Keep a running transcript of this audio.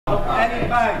any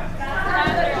bank. It's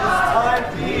time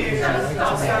for you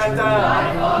to stand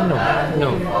down.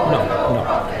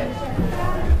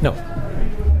 No.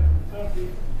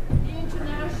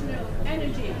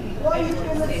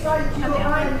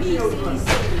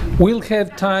 We'll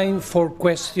have time for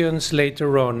questions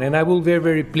later on, and I will be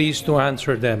very pleased to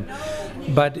answer them.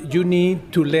 But you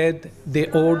need to let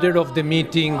the order of the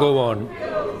meeting go on.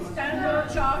 Standard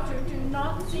Chartered do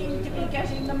not seem to be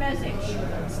getting the message.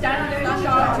 Standard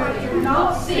Chartered do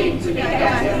not seem to be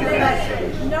getting the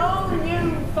message. No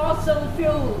new fossil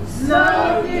fuels.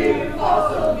 No new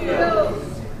fossil fuels.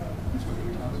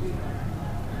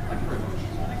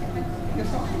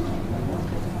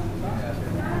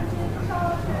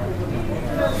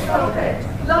 Stop it.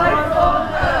 Life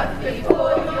on earth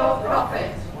before your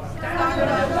profit.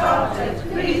 Standard Chartered,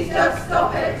 please just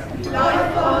stop it.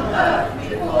 Life on earth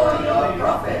before your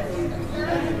profit.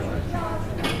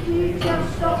 Please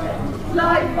just stop it.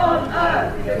 Life on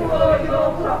earth before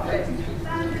your profit.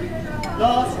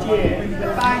 Last year,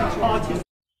 the bank charges.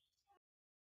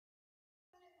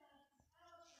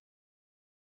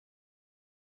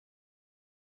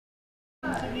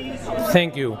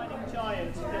 Thank you.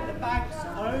 The bank's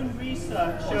own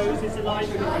research shows it's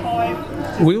aligned with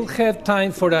 5. We'll have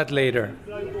time for that later.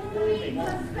 Global warming.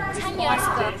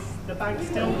 Despite this, the bank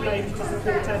still claims to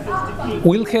support efforts to keep.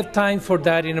 We'll have time for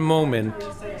that in a moment.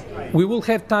 We will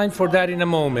have time for that in a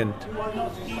moment. You are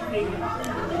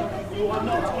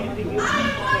not keeping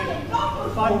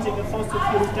funding of fossil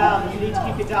fuels down. You need to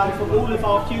keep it down for all of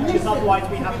our futures, otherwise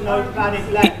we have no planet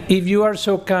left. If you are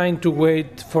so kind to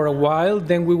wait for a while,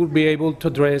 then we will be able to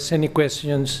address any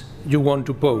questions you want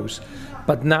to pose.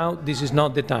 But now, this is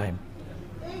not the time.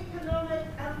 Economic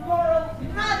and moral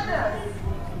madness!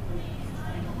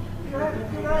 You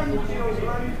have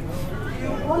grandchildren. You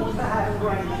want to have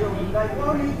grandchildren. They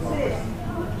won't exist.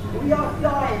 We are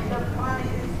dying. The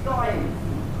planet is dying.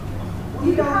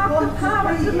 We don't want to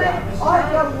be here. I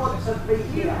don't want to be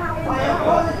here. I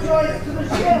apologise to the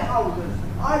shareholders.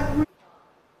 I've retired.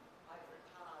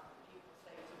 People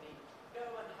say to me, go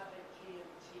and have a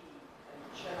G&T and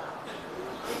chill out.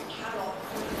 It cannot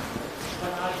be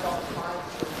when I got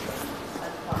 5 children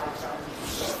and 5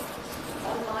 grandchildren.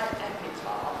 On my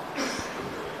epitaph,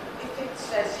 if it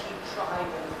says he tried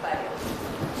and failed,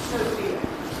 so be it.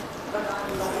 But I'm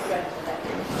not going to let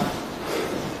him try.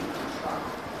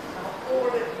 All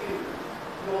of you,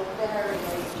 your varying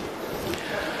ages,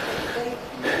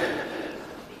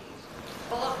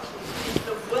 Barclays is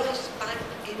the worst bank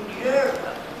in Europe,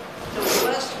 the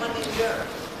worst one in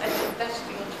Europe, at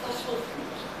investing in fossil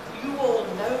fuels. You all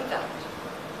know that.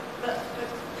 But for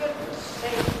goodness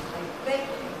sake, I beg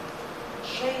you,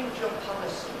 change your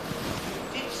policy. You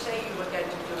did say you were going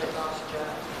to do it last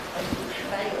year, and you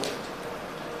failed.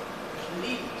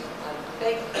 Please, I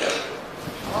beg you,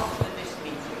 after this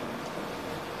meeting,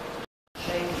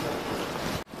 change your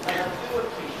policy. And I do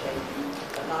appreciate you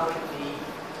allowing me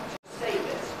to say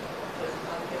this, because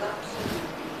I feel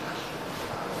absolutely passionate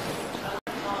about it, and I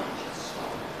can't just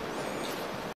stop.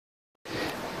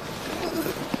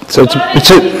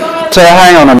 So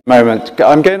hang on a moment.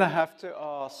 I'm going to have to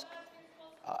ask.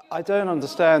 I don't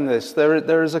understand this.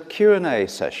 There is a Q&A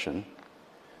session.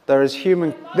 There is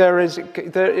human.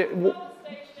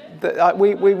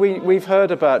 We've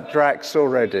heard about Drax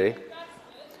already.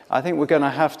 I think we're going to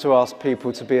have to ask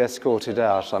people to be escorted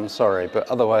out. I'm sorry, but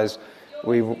otherwise,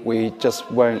 we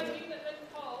just won't.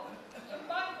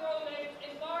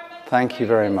 Thank you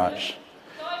very much.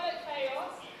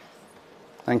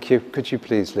 Thank you. Could you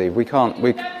please leave? We can't.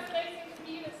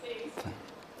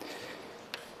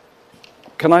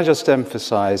 Can I just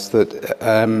emphasise that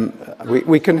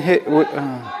we can hit. My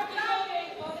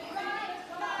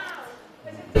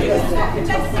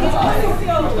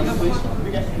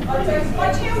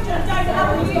children don't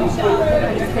have a future.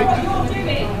 What you're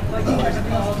doing.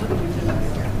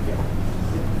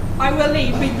 I will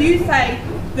leave, but you say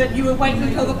that you will wait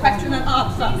until the question and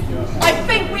answer. I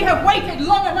think we have waited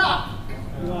long enough.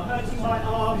 You are hurting my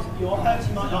arms. You are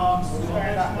hurting my arms. You are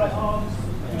hurting my arms.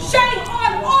 Shame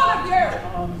on all of you!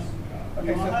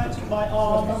 You are hurting my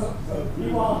arms.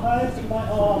 You are hurting my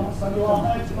arms. You are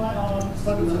hurting my arms.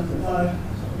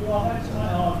 You are hurting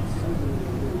my arms.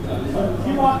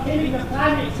 You are killing the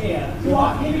planet here. You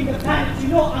are killing the planet. Do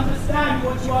you not understand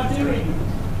what you are doing?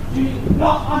 Do you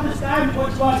not understand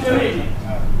what you are doing?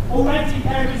 Already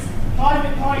there is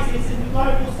climate crisis in the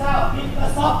global south. People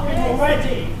are suffering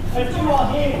already. And you are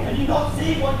here and you not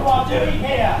see what you are doing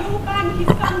here. Your bank is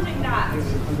funding that.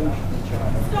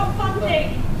 Stop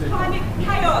funding climate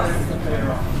chaos.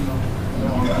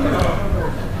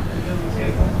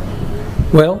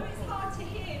 Well, It's hard to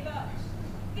hear, but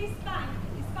this bank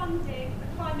is funding the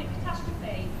climate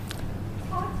catastrophe. It's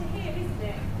hard to hear, isn't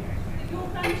it? That your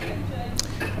grandchildren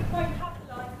won't have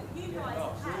the life that you guys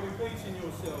have had. You're repeating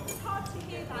yourself. It's hard to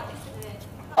hear that, isn't it?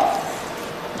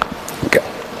 Okay.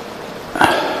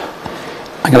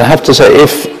 I'm going to have to say,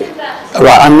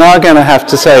 right, I'm now going to have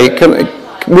to say,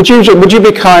 would you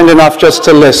be kind enough just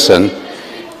to listen?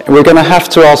 We're going to have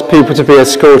to ask people to be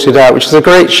escorted out, which is a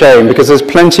great shame because there's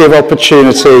plenty of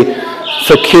opportunity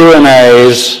for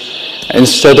Q&As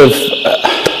instead of...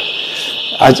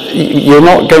 you're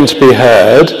not going to be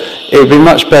heard. It would be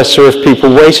much better if people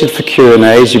waited for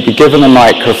Q&As, you'd be given a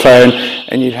microphone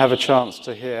and you'd have a chance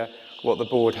to hear what the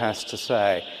board has to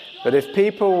say. But if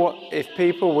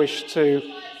people wish to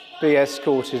be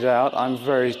escorted out, I'm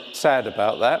very sad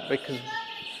about that because...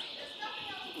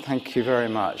 Thank you very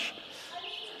much.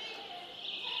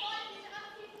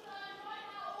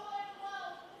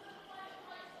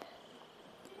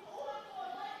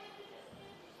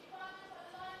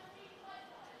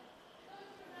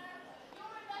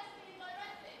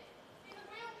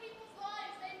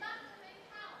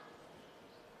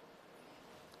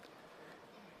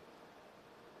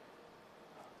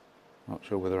 Not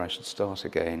sure whether I should start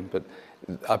again, but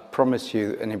I promise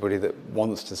you, anybody that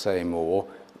wants to say more,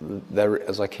 there,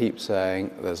 as I keep saying,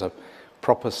 there's a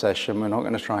proper session. We're not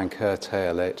going to try and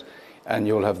curtail it, and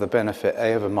you'll have the benefit,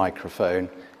 A, of a microphone,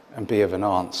 and B, of an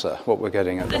answer. What we're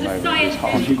getting at the moment is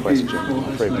half a question. I'm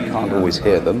afraid we can't always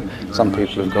hear them. Some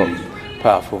people have got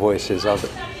powerful voices.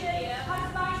 Others.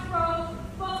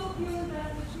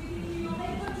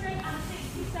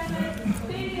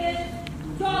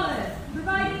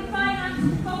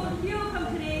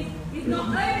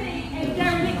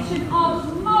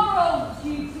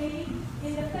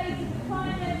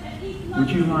 Would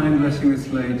you mind letting this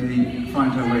lady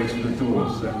find her way to the door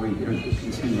so that we could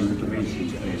continue with the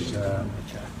meeting, please? I am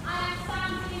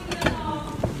standing in the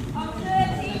of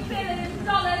 $13 billion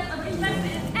of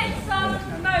investment in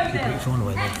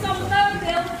ExxonMobil.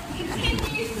 ExxonMobil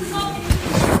continues to lobby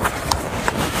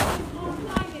on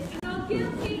climate and are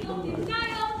guilty of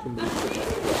denial and treating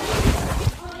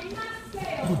on a mass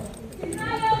scale.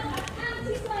 Denial and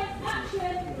anti-climate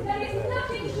action that is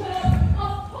nothing short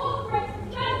of corporate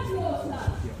manslaughter.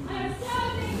 I am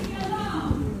sounding the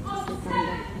alarm of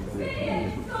 $7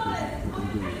 billion of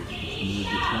energy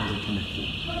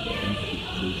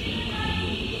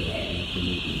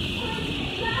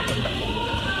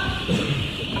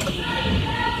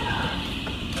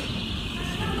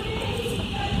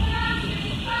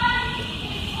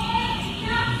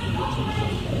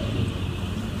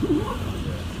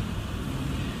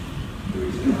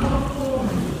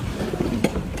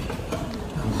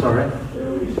Sorry?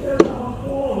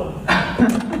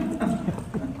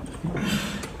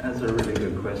 That's a really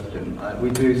good question. We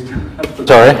do still have the...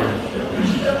 Sorry?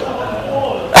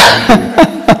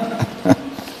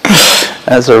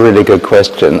 That's a really good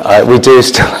question. We do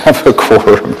still have a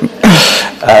quorum.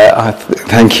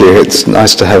 Thank you. It's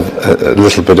nice to have a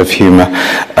little bit of humour.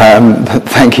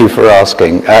 Thank you for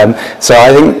asking. So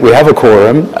I think we have a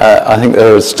quorum. I think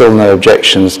there are still no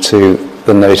objections to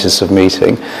the notice of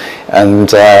meeting.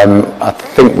 And I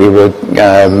think we were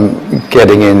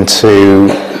getting into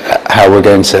how we're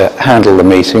going to handle the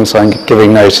meeting. So I'm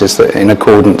giving notice that in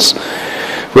accordance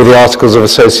with the Articles of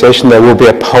Association, there will be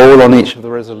a poll on each of the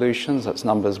resolutions. That's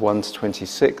numbers 1 to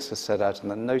 26, as set out in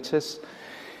the notice.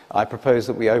 I propose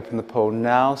that we open the poll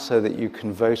now so that you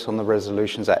can vote on the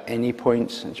resolutions at any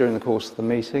point during the course of the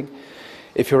meeting.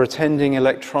 If you're attending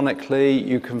electronically,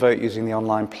 you can vote using the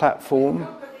online platform.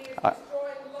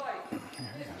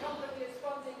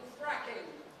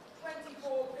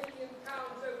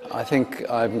 I think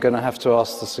I'm going to have to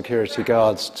ask the security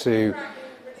guards to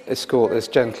escort this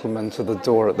gentleman to the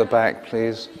door at the back,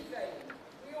 please.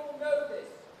 We all know this.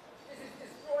 This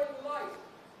is destroying life.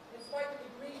 In spite of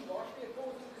the greenwash, we are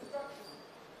causing destruction.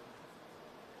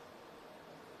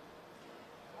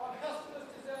 Our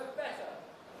customers deserve better.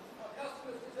 Our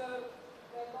customers deserve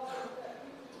their lives, their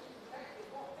future to be protected.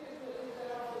 What business is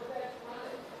there on the dead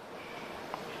planet?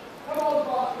 Come on,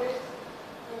 Barclays.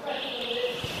 You're better than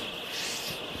this.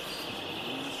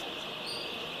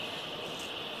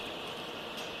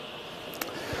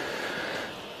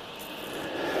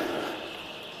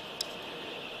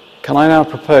 Can I now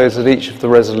propose that each of the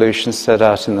resolutions set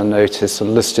out in the notice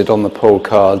and listed on the poll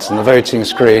cards and the voting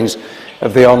screens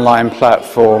of the online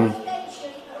platform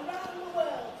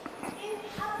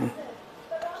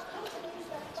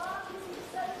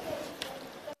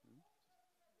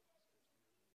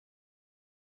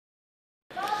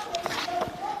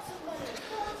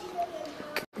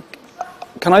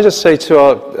Can I just say to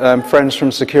our friends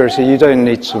from security, you don't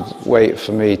need to wait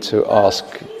for me to ask,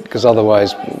 because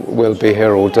otherwise we'll be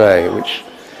here all day, which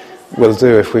we'll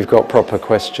do if we've got proper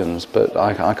questions, but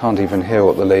I can't even hear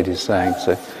what the lady's saying.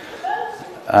 So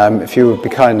if you would be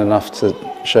kind enough to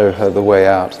show her the way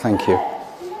out, thank you.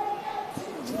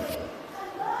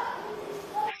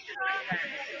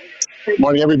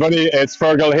 Morning, everybody. It's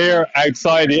Fergal here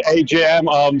outside the AGM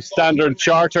of Standard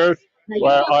Chartered,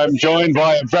 where I'm joined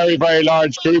by a very, very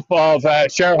large group of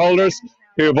shareholders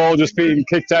who have all just been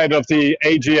kicked out of the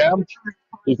AGM.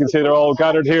 You can see they're all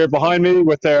gathered here behind me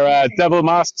with their devil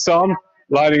masks on,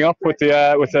 lining up with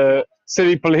the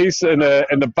city police in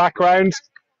the background.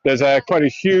 There's quite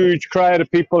a huge crowd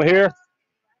of people here.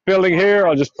 Building here,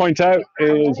 I'll just point out,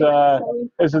 is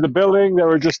this is the building they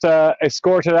were just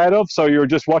escorted out of. So you're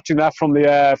just watching that from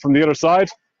the other side,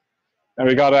 and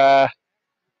we got a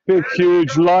big,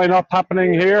 huge lineup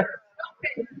happening here.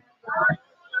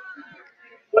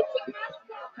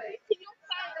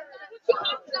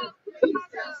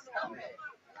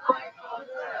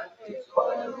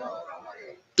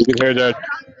 You can hear the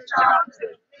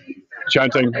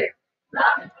chanting.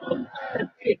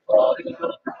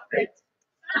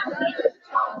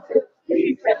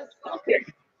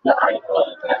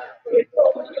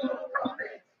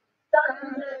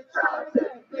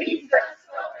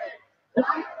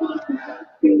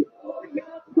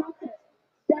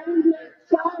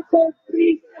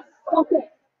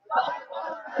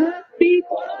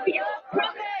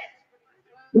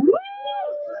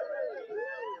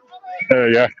 There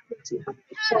we go.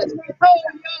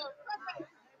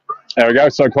 There we go.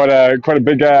 So quite a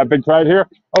big crowd here.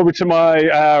 Over to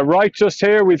my right, just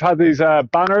here, we've had these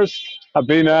banners have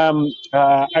been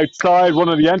outside one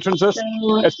of the entrances.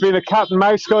 It's been a cat and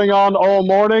mouse going on all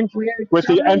morning, with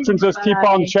the entrances keep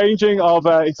on changing of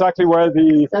exactly where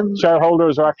the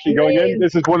shareholders are actually going in.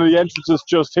 This is one of the entrances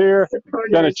just here.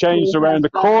 Then it changed around the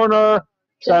corner,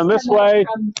 down this way,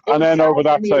 and then over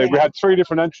that side. We had 3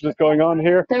 different entrances going on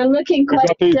here. We've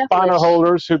got these banner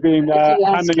holders who've been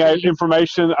handing out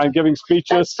information and giving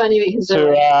speeches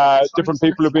to different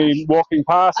people who've been walking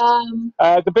past.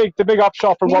 The big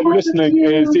upshot from what we're listening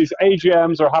is these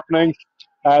AGMs are happening.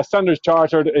 Standard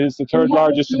Chartered is the 3rd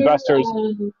largest investors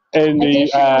in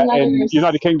the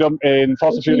United Kingdom in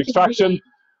fossil fuel extraction,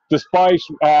 despite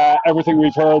everything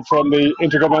we've heard from the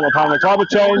Intergovernmental Panel on Climate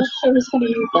Change.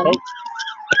 Oh.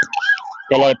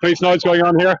 Got a lot of police noise going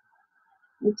on here.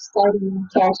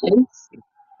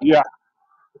 Yeah.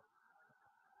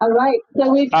 All right.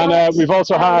 So we've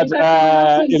also had,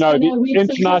 the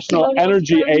International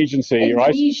Energy Agency,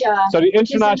 right? So the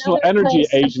International Energy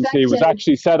Agency was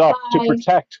actually set up to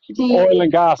protect oil and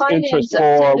gas interests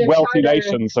for wealthy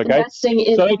nations, okay?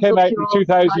 So they came out in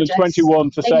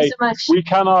 2021 to say we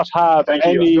cannot have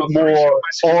any more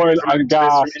oil and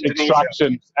gas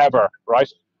extraction ever,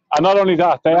 right? And not only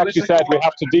that, they actually said we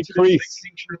have to decrease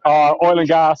our oil and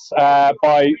gas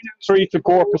by 3 to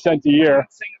 4% a year.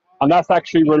 And that's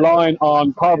actually relying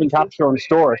on carbon capture and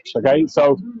storage, okay?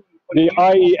 So the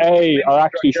IEA are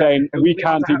actually saying we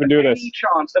can't even do this.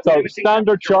 So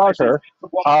Standard Chartered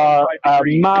are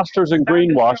masters in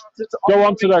greenwash. Go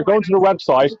onto their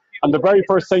website, and the very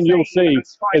first thing you'll see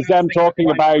is them talking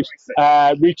about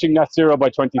reaching net zero by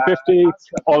 2050,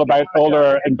 all about all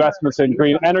their investments in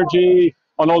green energy,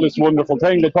 on all this wonderful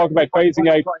thing. They talk about phasing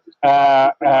out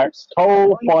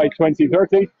coal by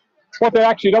 2030. What they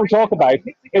actually don't talk about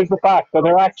is the fact that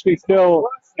they're actually still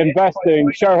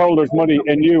investing shareholders' money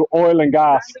in new oil and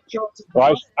gas,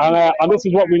 right? And this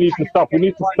is what we need to stop. We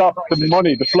need to stop the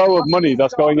money, the flow of money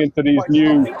that's going into these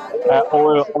new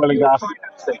oil and gas.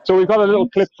 So we've got a little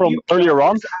clip from earlier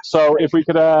on. So if we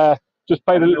could just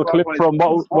play the little clip from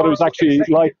what it was actually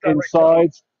like inside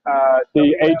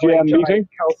the AGM meeting.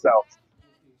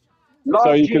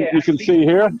 So you can see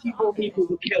here,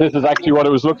 this is actually what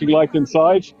it was looking like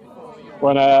inside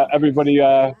when everybody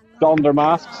donned their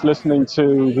masks, listening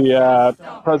to the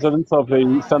president of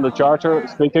the Standard Chartered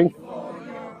speaking,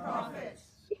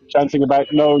 chanting about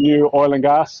no new oil and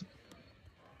gas.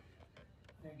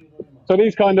 So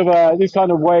these kind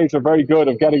of ways are very good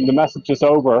of getting the messages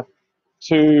over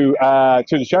to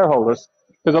the shareholders,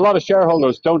 because a lot of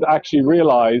shareholders don't actually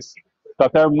realise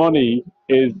that their money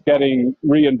is getting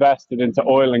reinvested into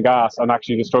oil and gas and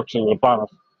actually destruction of the planet.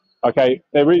 Okay,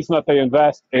 the reason that they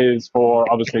invest is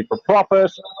obviously for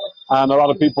profit, and a lot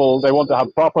of people, they want to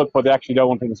have profit, but they actually don't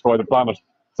want to destroy the planet.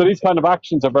 So these kind of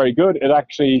actions are very good. It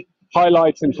actually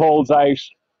highlights and calls out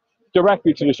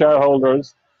directly to the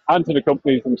shareholders and to the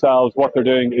companies themselves what they're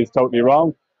doing is totally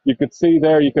wrong. You could see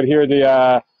there, you could hear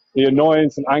the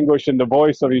annoyance and anguish in the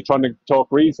voice of you trying to talk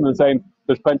reason and saying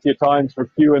there's plenty of times for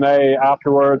Q&A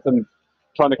afterwards and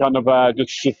trying to kind of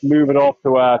just move it off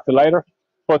to later.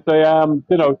 But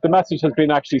the message has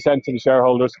been actually sent to the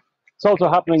shareholders. It's also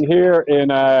happening here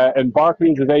in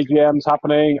Barclays. There's AGMs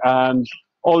happening, and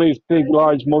all these big,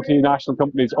 large multinational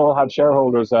companies all have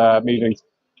shareholders meetings.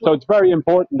 So it's very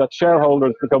important that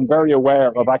shareholders become very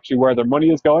aware of actually where their money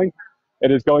is going.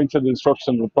 It is going to the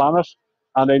destruction of the planet,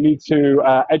 and they need to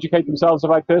educate themselves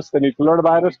about this. They need to learn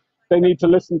about it. They need to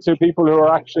listen to people who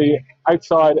are actually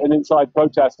outside and inside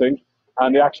protesting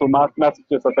and the actual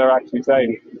messages that they're actually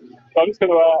saying. So I'm just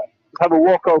going to have a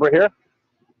walk over here.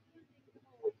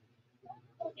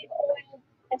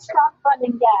 And stop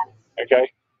burning gas.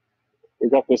 Okay.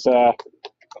 We've got this, one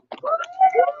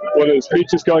of the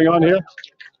speeches going on here.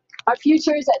 Our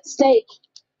future is at stake.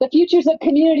 The futures of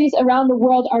communities around the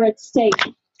world are at stake.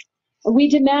 We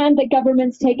demand that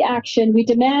governments take action. We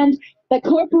demand that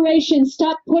corporations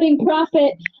stop putting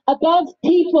profit above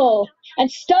people and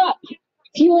stop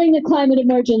fueling the climate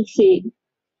emergency.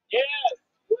 Yes.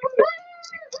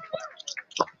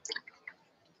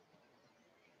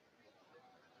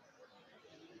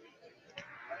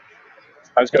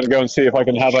 I was going to go and see if I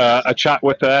can have a chat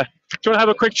with. Do you want to have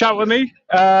a quick chat with me?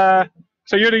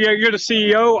 So you're the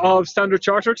CEO of Standard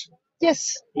Chartered?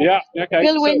 Yes. Yeah. Okay.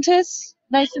 Bill Winters.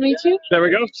 Nice to meet you. There we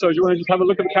go. So do you want to just have a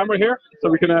look at the camera here, so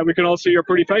we can all see your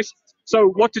pretty face? So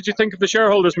what did you think of the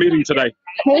shareholders meeting today?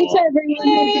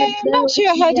 Not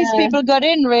sure how these people got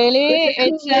in. Really,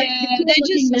 it's they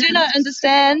just do not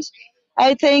understand.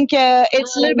 I think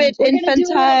it's a little bit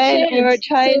infantile or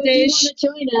childish.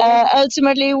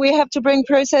 Ultimately, we have to bring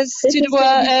progress to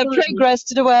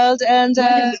the world, and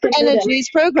energy is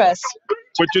progress.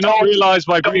 But you not realise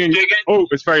by bringing... Oh,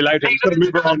 it's very loud. I'm just going to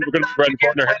move around. We're going to move around the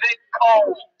corner here.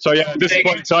 So yeah, this is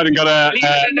quite exciting. Got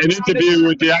an interview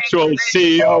with the actual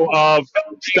CEO of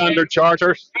Standard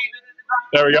Chartered.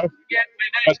 There we go.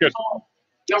 That's good.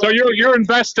 So you're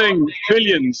investing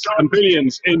billions and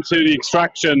billions into the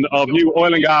extraction of new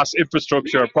oil and gas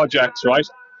infrastructure projects, right?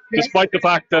 Despite the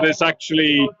fact that it's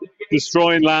actually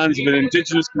destroying lands of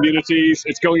indigenous communities,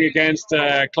 it's going against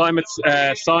climate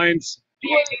science,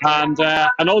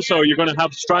 and also you're going to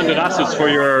have stranded assets for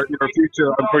your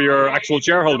future and for your actual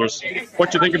shareholders.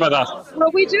 What do you think about that?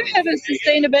 Well, we do have a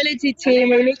sustainability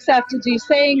team who looks after these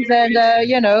things, and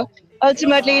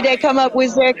ultimately they come up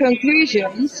with their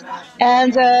conclusions,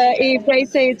 and if they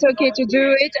say it's okay to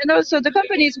do it, and also the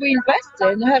companies we invest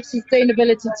in have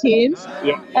sustainability teams,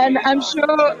 and I'm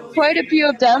sure quite a few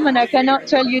of them, and I cannot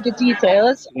tell you the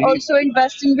details, also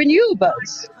invest in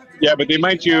renewables. Yeah, but the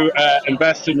amount you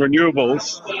invest in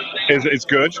renewables is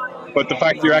good, but the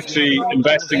fact you're actually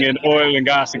investing in oil and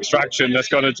gas extraction that's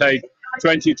going to take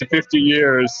 20 to 50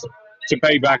 years to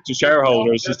pay back to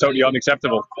shareholders is totally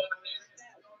unacceptable.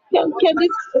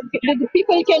 The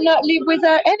people cannot live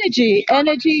without energy.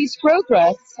 Energy is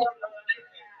progress.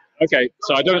 Okay,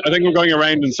 so I think we're going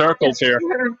around in circles here.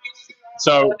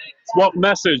 So, what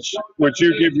message would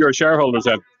you give your shareholders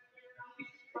then?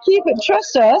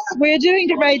 Trust us. We're doing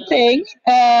the right thing.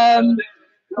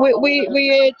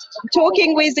 We're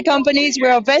talking with the companies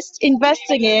we're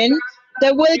investing in.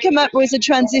 They will come up with a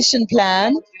transition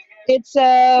plan. It's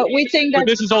we think that. But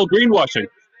this is all greenwashing.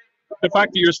 The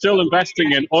fact that you're still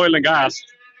investing in oil and gas,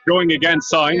 going against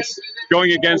science,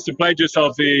 going against the pledges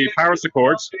of the Paris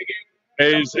Accords,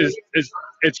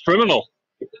 it's criminal.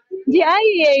 The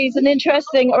IEA is an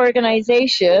interesting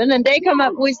organization, and they come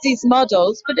up with these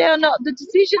models, but they are not the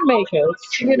decision makers.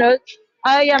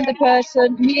 I am the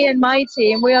person, me and my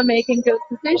team, we are making those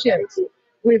decisions.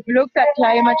 We've looked at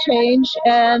climate change,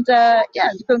 and the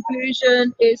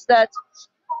conclusion is that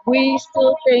we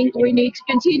still think we need to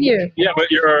continue. Yeah,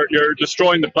 but you're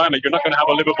destroying the planet. You're not going to have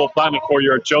a livable planet for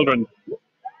your children.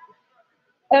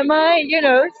 Am I?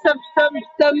 Some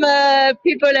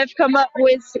people have come up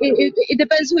with. It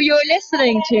depends who you're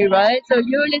listening to, right? So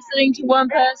you're listening to one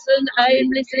person. I am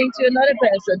listening to another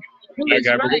person. Okay,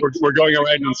 right? We're going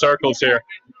around in circles here.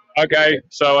 Okay,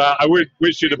 so I would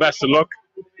wish you the best of luck.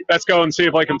 Let's go and see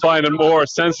if I can find a more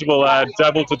sensible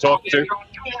devil to talk to.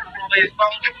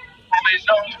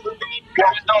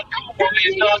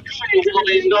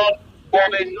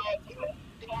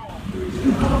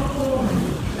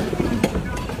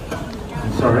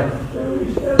 Sorry.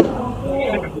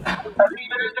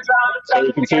 So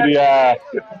you can see the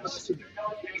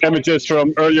images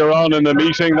from earlier on in the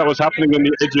meeting that was happening in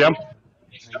the AGM.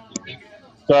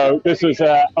 So this is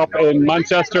up in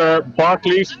Manchester,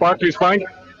 Barclays Bank.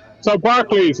 So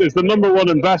Barclays is the #1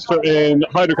 investor in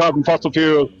hydrocarbon fossil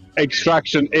fuel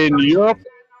extraction in Europe.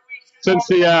 Since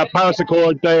the Paris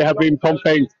Accord, they have been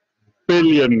pumping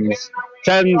billions,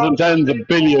 tens and tens of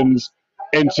billions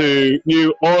into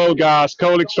new oil, gas,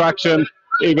 coal extraction,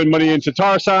 even money into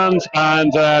tar sands,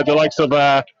 and the likes of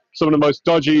some of the most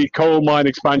dodgy coal mine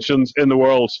expansions in the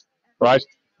world, right?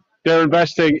 They're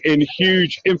investing in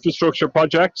huge infrastructure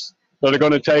projects that are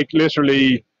going to take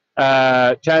literally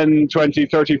 10, 20,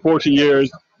 30, 40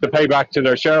 years to pay back to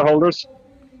their shareholders.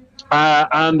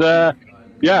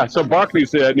 Yeah, so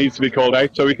Barclays needs to be called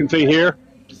out. So we can see here,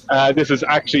 this is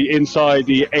actually inside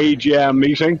the AGM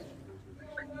meeting.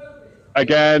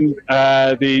 Again,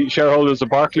 the shareholders of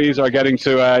Barclays are getting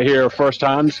to hear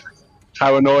firsthand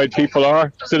how annoyed people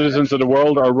are. Citizens of the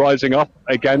world are rising up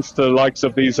against the likes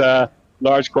of these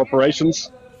large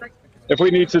corporations. If we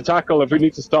need to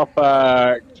stop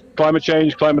climate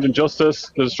change, climate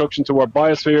injustice, the destruction to our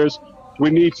biospheres, we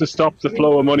need to stop the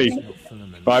flow of money,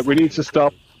 right? We need to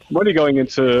stop money going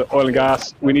into oil and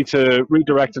gas. We need to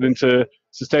redirect it into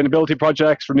sustainability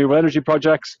projects, renewable energy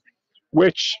projects,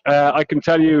 which I can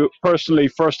tell you personally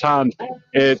firsthand,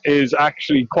 it is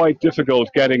actually quite difficult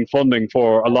getting funding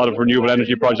for a lot of renewable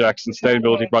energy projects and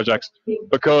sustainability projects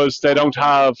because they don't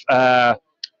have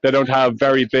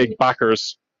very big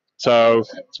backers. So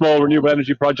small renewable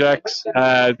energy projects,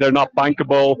 they're not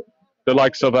bankable. The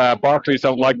likes of Barclays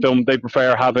don't like them. They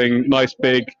prefer having nice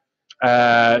big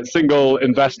single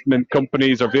investment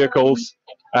companies or vehicles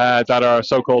that are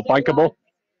so-called bankable.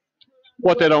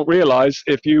 What they don't realize,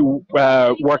 if you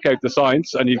work out the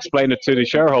science and you explain it to the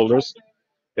shareholders,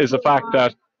 is the fact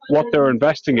that what they're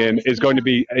investing in is going to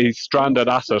be a stranded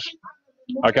asset.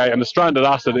 Okay, and the stranded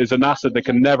asset is an asset that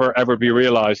can never ever be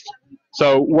realized.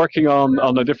 So working on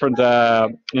the different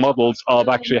models of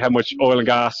actually how much oil and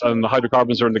gas and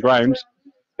hydrocarbons are in the ground,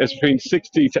 is between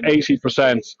 60 to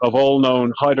 80% of all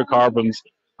known hydrocarbons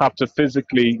have to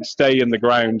physically stay in the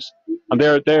ground. And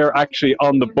they're actually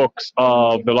on the books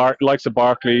of the likes of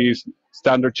Barclays,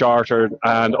 Standard Chartered,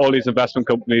 and all these investment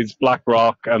companies,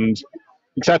 BlackRock, and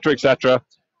et cetera,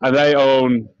 and they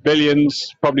own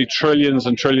billions, probably trillions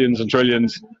and trillions and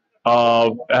trillions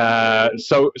of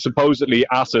supposedly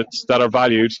assets that are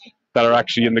valued that are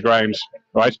actually in the ground,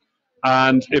 right?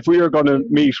 And if we are going to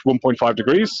meet 1.5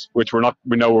 degrees, which we're not,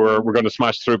 we know we're going to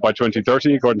smash through by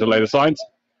 2030 according to the latest science,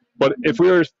 but if we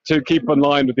were to keep in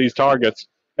line with these targets,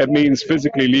 it means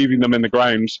physically leaving them in the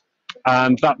ground,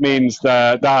 and that means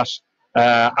that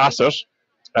asset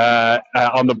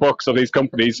on the books of these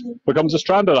companies becomes a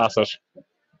stranded asset,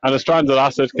 and a stranded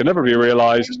asset can never be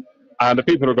realized, and the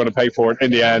people who are going to pay for it in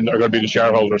the end are going to be the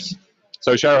shareholders.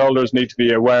 So shareholders need to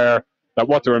be aware that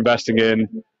what they're investing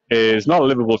in is not a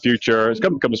livable future. It's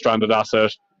going to become a stranded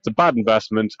asset. It's a bad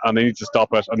investment, and they need to stop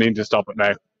it, and they need to stop it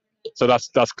now. So that's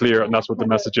clear, and that's what the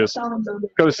message is.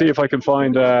 Going to see if I can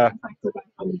find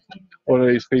one of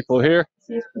these people here.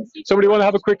 Somebody want to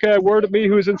have a quick word with me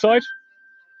who's inside?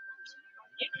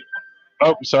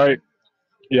 Oh, sorry.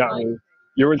 Yeah,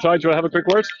 you're inside. Do you want to have a quick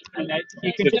word?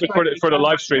 It's for the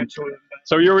live stream.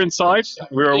 So you're inside.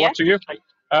 We were watching you.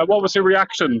 What was your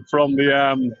reaction from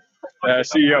the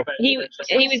CEO? He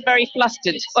was very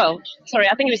flustered. Well, sorry,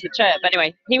 I think he was the chair, but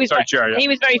anyway, he was he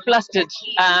was very flustered,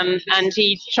 and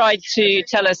he tried to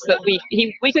tell us that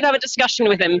we could have a discussion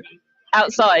with him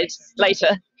outside later.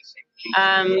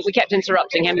 We kept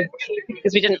interrupting him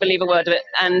because we didn't believe a word of it,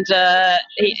 and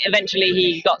eventually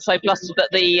he got so flustered that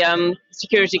the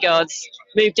security guards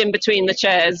moved in between the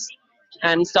chairs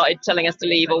and started telling us to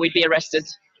leave or we'd be arrested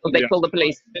or they'd call the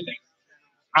police.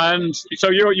 And so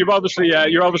you're obviously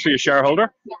a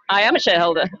shareholder. I am a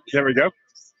shareholder. There we go.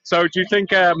 So do you think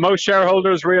most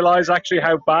shareholders realise actually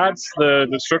how bad the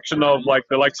destruction of like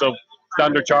the likes of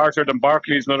Standard Chartered and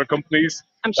Barclays and other companies?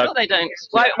 I'm sure they don't.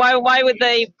 Why would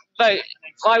they vote?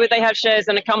 Why would they have shares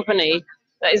in a company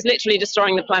that is literally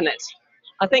destroying the planet?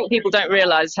 I think people don't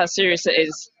realise how serious it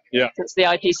is. Yeah. Since the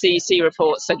IPCC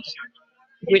report said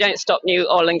if we don't stop new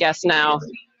oil and gas now,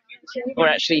 we're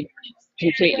actually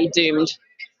completely doomed.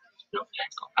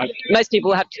 Most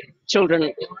people have children.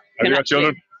 Have you got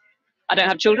children? I don't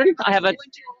have children. I have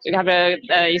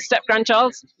a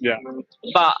step-grandchild. Yeah.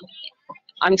 But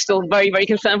I'm still very, very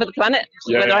concerned for the planet,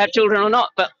 whether I have children or not.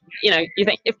 But, you know, you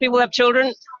think if people have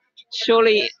children,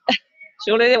 surely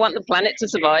they want the planet to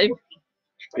survive.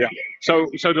 Yeah. So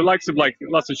the likes of like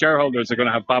lots of shareholders are going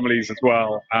to have families as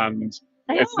well, and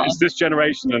it's this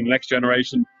generation and the next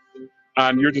generation.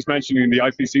 And you're just mentioning the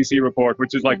IPCC report,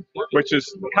 which is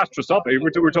catastrophic.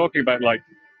 We're talking about like,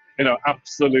 you know,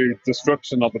 absolute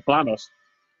destruction of the planet.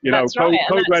 You know, code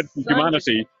red for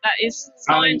humanity. That is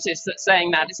scientists that's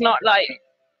saying that. It's not like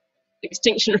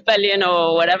Extinction Rebellion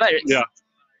or whatever. Yeah.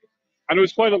 And it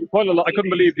was quite a lot. I couldn't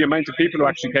believe the amount of people who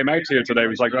actually came out here today. It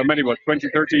was like, how many, what, 20,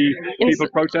 30 people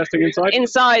protesting inside?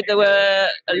 Inside there were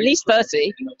at least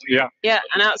 30. Yeah. Yeah,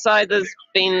 and outside there's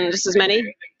been just as many.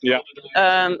 Yeah.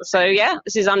 So yeah,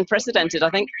 this is unprecedented, I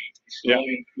think. Yeah.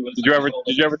 Did you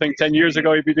ever think 10 years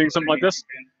ago you'd be doing something like this?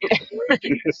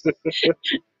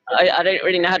 I don't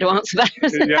really know how to answer that.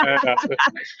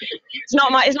 It's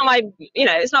not my, you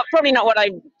know, it's probably not what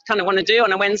I kind of want to do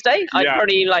on a Wednesday. I'd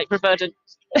probably prefer to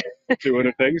do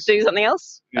other things, do something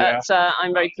else. But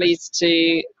I'm very pleased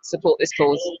to support this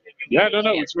cause. Yeah, no,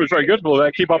 it was very good.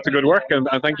 Well, keep up the good work, and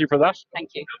thank you for that. Thank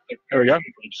you. There we go.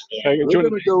 We're going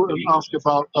to go and ask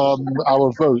about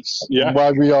our votes. And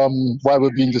why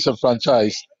we're being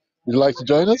disenfranchised. Would you like to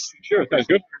join us? Sure, sounds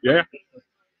good. Yeah.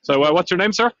 So, what's your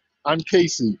name, sir? I'm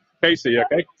Casey. Casey,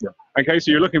 okay. Yeah. And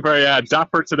Casey, you're looking very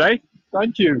dapper today.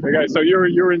 Thank you. Okay, so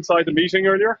you're inside the meeting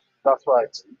earlier. That's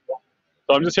right.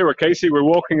 So I'm just here with Casey. We're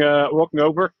walking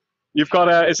over. You've got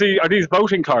are these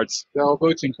voting cards? They are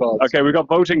voting cards. Okay, we've got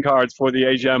voting cards for the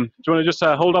AGM. Do you want to just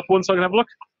hold up one so I can have a look?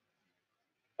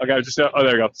 Okay, just there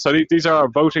you go. So these are our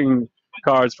voting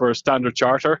cards for Standard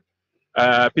Charter.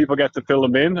 People get to fill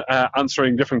them in,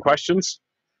 answering different questions.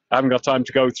 I haven't got time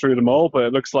to go through them all, but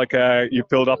it looks like you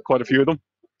filled up quite a few of them.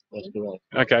 That's correct.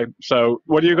 Okay, so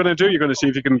what are you going to do? You're going to see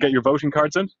if you can get your voting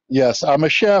cards in? Yes, I'm a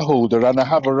shareholder and I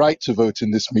have a right to vote in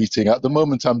this meeting. At the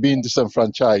moment, I'm being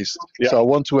disenfranchised, so I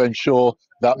want to ensure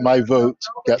that my vote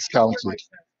gets counted.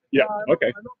 Yeah,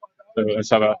 okay. So let's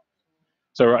have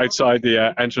so we're outside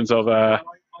the entrance of...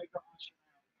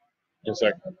 Just a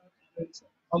second.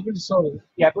 I'm really sorry.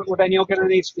 Yeah, but then you're going to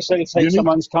need to facilitate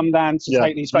someone's come down to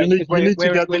take these votes. We're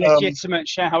legitimate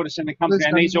shareholders in the company,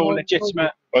 and these are all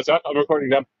legitimate. What's that? I'm recording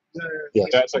them. Yes.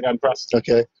 Yeah, it's like I'm pressed.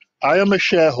 Okay. I am a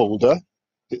shareholder.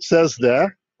 It says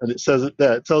there, and it says it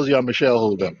there. It tells you I'm a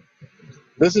shareholder.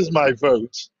 This is my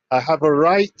vote. I have a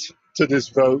right to this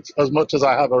vote as much as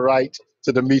I have a right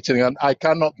to the meeting, and I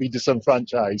cannot be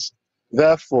disenfranchised.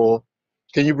 Therefore,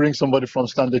 can you bring somebody from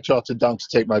Standard Chartered down to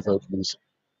take my vote, please?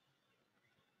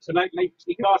 So you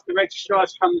can ask the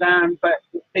registrars to come down, but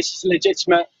this is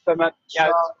legitimate from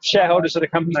shareholders of the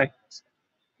company.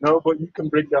 No, but you can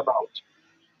bring them out.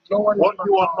 What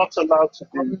you are not allowed to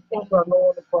do.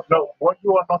 No, what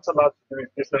you are not allowed to do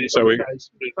is disenfranchise.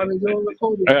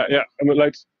 So yeah, I'm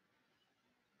like.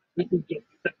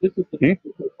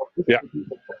 Yeah.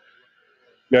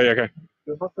 Yeah, okay.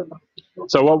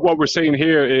 So what we're seeing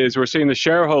here is we're seeing the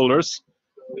shareholders.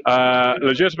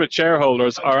 Legitimate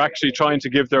shareholders are actually trying to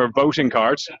give their voting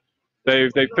cards. They've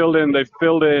filled in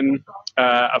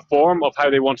a form of how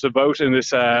they want to vote in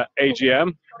this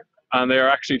AGM, and they're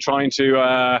actually trying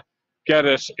to get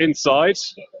it inside.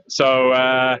 So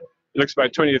it looks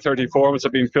about 20 to 30 forms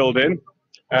have been filled in.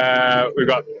 We've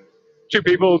got two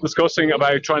people discussing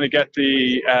about trying to get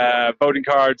the voting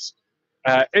cards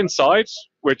inside,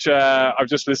 which I've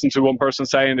just listened to one person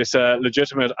saying it's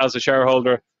legitimate as a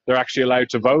shareholder. They're actually allowed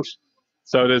to vote.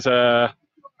 So there's a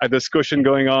discussion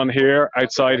going on here,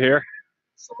 outside here,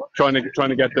 trying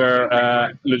to get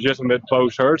their legitimate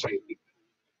vote heard.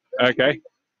 Okay.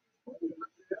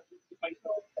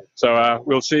 So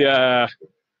we'll see how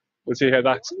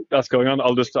that's going on.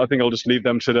 I think I'll just leave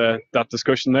them to that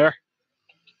discussion there.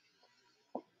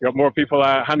 You got more people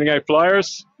handing out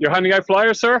flyers. You're handing out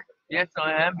flyers, sir? Yes,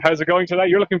 I am. How's it going today?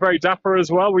 You're looking very dapper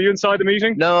as well. Were you inside the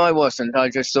meeting? No, I wasn't. I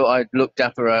just thought I'd look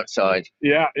dapper outside.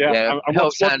 Yeah. And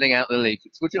helps handing out the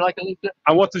leaflets. Would you like a leaflet?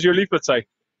 And what does your leaflet say?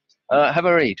 Have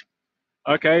a read.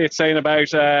 Okay, it's saying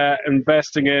about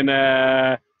investing in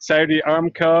Saudi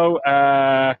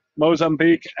Aramco,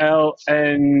 Mozambique,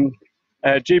 LNG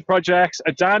projects.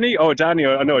 Adani. Oh,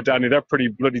 Adani. I know Adani. They're pretty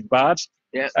bloody bad.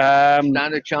 Yeah.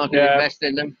 Standard Chartered invest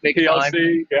in them. Big PLC,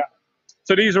 time. Yeah.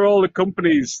 So these are all the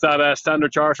companies that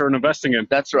Standard Chartered are investing in.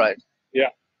 That's right. Yeah.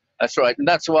 That's right. And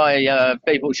that's why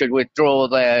people should withdraw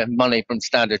their money from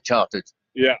Standard Chartered.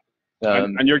 Yeah.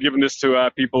 And you're giving this to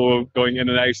people going in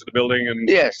and out of the building? And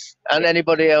yes. And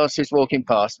anybody else who's walking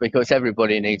past, because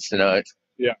everybody needs to know it.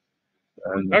 Yeah.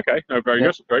 Okay. No, very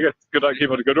good. Very good. Good.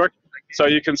 Keep up the good work. So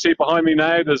you can see behind me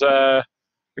now, there's a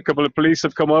couple of police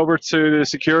have come over to the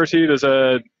security. There's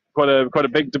quite a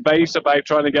big debate about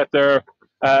trying to get their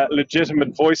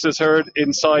legitimate voices heard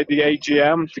inside the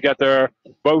AGM to get their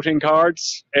voting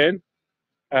cards in.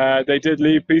 They did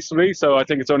leave peacefully, so I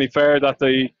think it's only fair that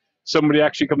somebody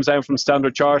actually comes down from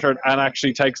Standard Chartered and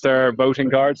actually takes their voting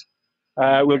cards.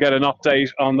 We'll get an update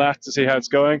on that to see how it's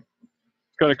going.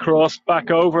 It's going to cross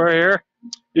back over here.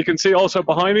 You can see also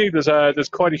behind me there's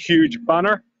quite a huge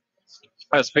banner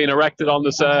that's been erected on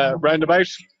this roundabout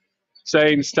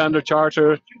saying Standard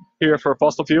Chartered here for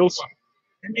fossil fuels.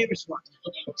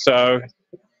 So,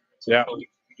 yeah,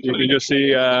 you can just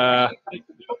see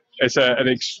it's an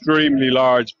extremely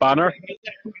large banner.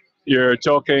 You're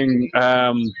talking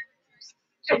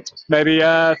maybe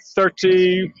 20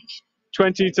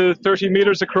 to 30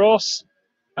 meters across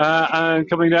and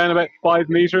coming down about 5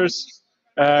 meters.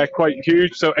 Quite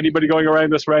huge. So anybody going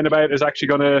around this roundabout is actually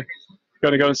going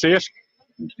to go and see it.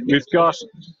 We've got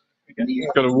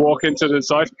to walk into the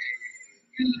site.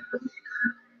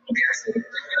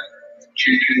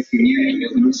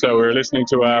 So we're listening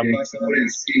to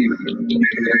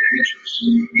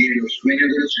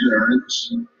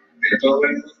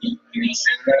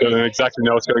don't exactly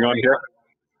know what's going on here.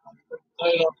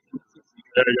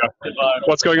 There you go.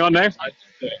 What's going on now?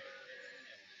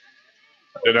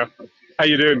 You know. How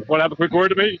you doing? Want to have a quick word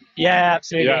to me? Yeah,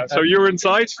 absolutely. Yeah. So you were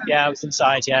inside? Yeah, I was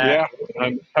inside. Yeah. Yeah.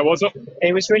 And how was it?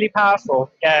 It was really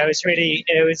powerful. Yeah, it was really.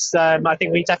 It was. I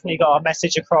think we definitely got our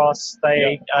message across.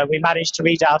 We managed to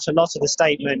read out a lot of the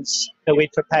statements that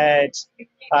we'd prepared.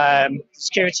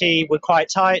 Security were quite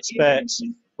tight, but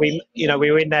we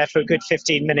were in there for a good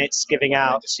 15 minutes,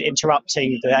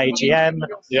 interrupting the AGM.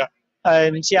 Yeah.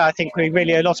 And yeah, I think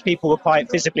a lot of people were quite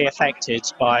visibly affected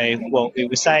by what we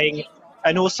were saying.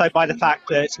 And also by the fact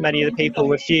that many of the people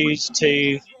refused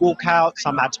to walk out,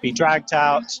 some had to be dragged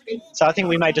out. So I think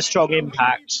we made a strong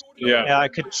impact. Yeah, I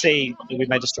could see that we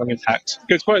made a strong impact.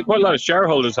 Because quite a lot of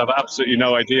shareholders have absolutely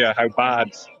no idea how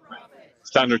bad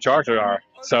Standard Chartered are.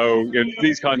 So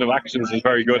these kind of actions is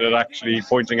very good at actually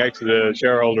pointing out to the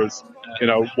shareholders,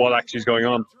 what actually is going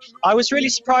on. I was really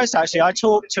surprised, actually. I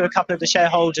talked to a couple of the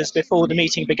shareholders before the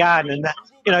meeting began, and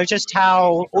just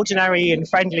how ordinary and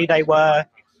friendly they were.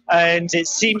 And it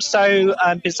seemed so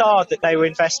bizarre that they were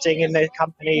investing in the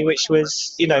company which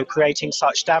was, creating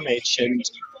such damage. And,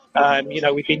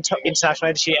 we've been International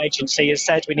Energy Agency has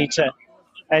said we need to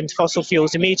end fossil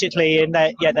fuels immediately, and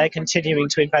they're continuing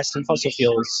to invest in fossil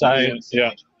fuels. So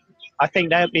yeah. I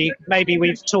think maybe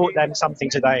we've taught them something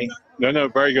today. No,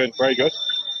 very good, very good.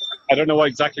 I don't know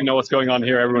exactly what's going on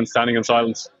here. Everyone's standing in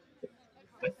silence.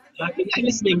 I think they're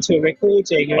listening to a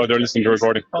recording. Oh, they're listening to a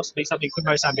recording. Possibly something from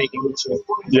Mozambique.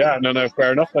 Yeah, no,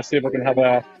 fair enough. Let's see if I can have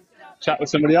a chat with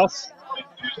somebody else.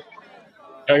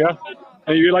 There you go.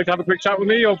 And you'd like to have a quick chat with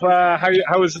me of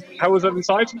how was it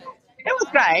inside? It was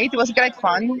great. It was great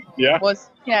fun. Yeah. It was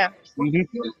It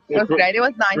was great. It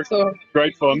was nice. So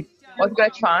great fun. It was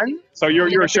great fun. So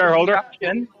you're a shareholder?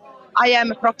 I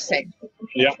am a proxy.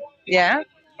 Yeah. Yeah.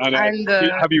 And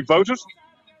have you voted?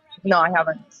 No, I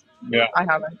haven't. Yeah. I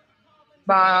haven't.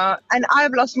 And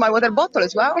I've lost my water bottle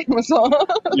as well. So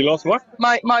you lost what?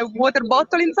 My water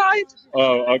bottle inside.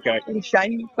 Oh, okay. It's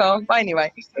shiny. So, but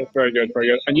anyway. That's very good, very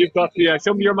good. And you've got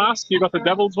show me your mask. You've got the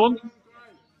devil's one.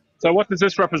 So what does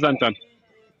this represent then?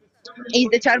 Is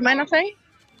the chairman, I think?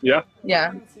 Yeah.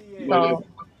 Yeah. So.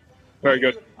 Very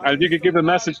good. And if you could give a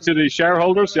message to the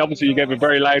shareholders, obviously you gave a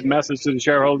very loud message to the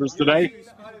shareholders today.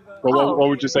 But what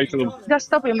would you say to them? Just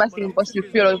stop investing in fossil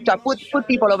fuels. Put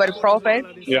people over profit.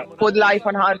 Yeah. Put life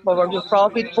on earth over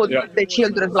profit. Put the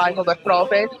children's life over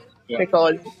profit. Yeah.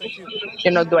 Because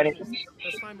you're not doing anything.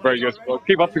 Very good. Well,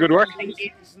 keep up the good work.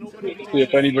 See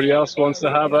if anybody else wants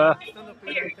to have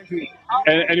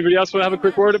anybody else want to have a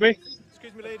quick word with me?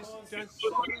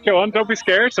 Go on, don't be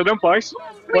scared, so don't bite.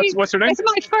 What's your name? It's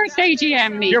my first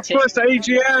AGM meeting. Your first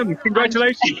AGM!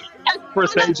 Congratulations!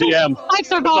 First AGM. I've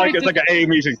survived. It's like an A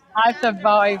meeting. I've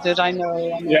survived it, I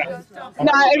know. Yeah.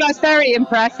 No, it was very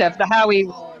impressive how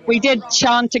we did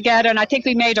chant together, and I think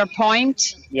we made our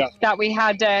point. Yeah. That we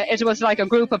had, it was like a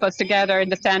group of us together in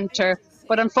the centre,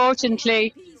 but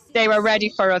unfortunately they were ready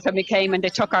for us and we came and they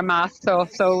took our masks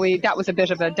off, so that was a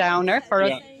bit of a downer for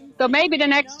us. So maybe the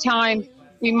next time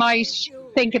we might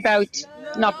think about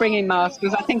not bringing masks,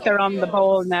 because I think they're on the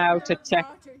ball now to check.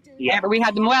 Yeah. We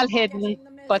had them well hidden,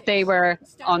 but they were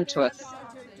onto us.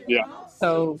 Yeah.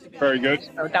 So very good.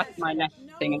 So that's my next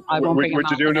thing. I won't bring Would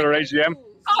you do another AGM?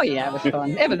 Oh yeah, it was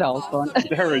fun. It was all fun.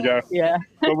 There we go. Yeah.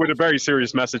 But with a very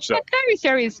serious message, though. A very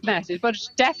serious message, but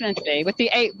definitely with the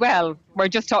we're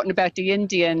just talking about the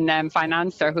Indian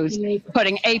financer who's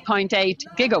putting 8.8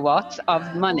 gigawatts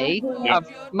of money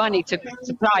to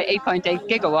supply 8.8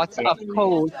 gigawatts of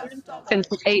coal since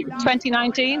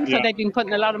 2019. So they've been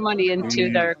putting a lot of money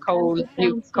into their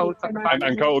new coal.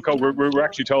 And coal. We're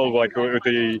actually told, like, with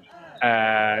the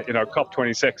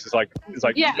COP26 is like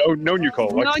no new coal,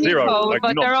 like no zero, new coal, like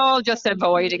but none. they're all just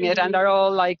avoiding it, and they're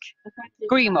all like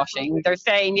greenwashing. They're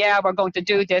saying, we're going to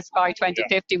do this by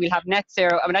 2050. We'll have net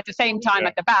zero. I mean, at the same time,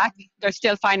 at the back, they're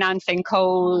still financing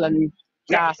coal and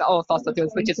gas, all fossil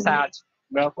fuels, which is sad.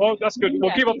 No, well, that's good.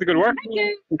 Well, keep up the good work. Thank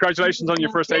you. Congratulations on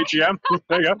your first AGM.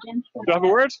 There you go. Do you have a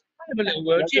word? have a little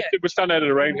word, yeah. We're standing out of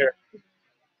the rain here.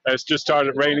 It's just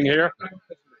started raining here,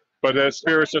 but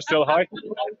spirits are still high.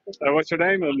 What's your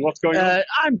name and what's going on?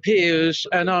 I'm Piers,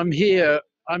 and I'm here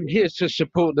to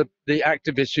support the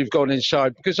activists who've gone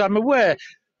inside, because I'm aware,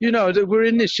 you know, that we're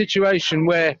in this situation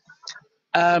where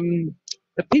the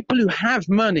people who have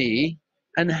money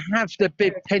and have the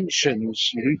big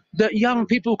pensions that young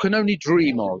people can only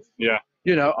dream of. Yeah.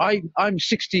 You know, I'm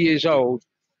 60 years old.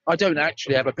 I don't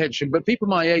actually have a pension, but people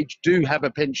my age do have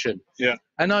a pension. Yeah.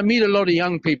 And I meet a lot of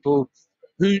young people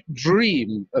who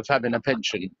dream of having a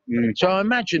pension. So I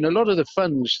imagine a lot of the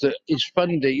funds that is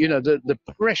funding, you know, the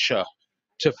pressure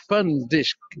to fund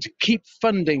this, to keep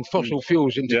funding fossil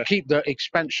fuels and to keep the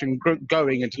expansion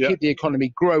going and to keep the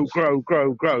economy grow,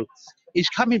 is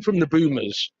coming from the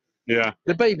boomers. Yeah.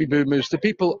 The baby boomers, the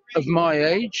people of my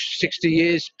age, 60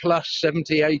 years plus,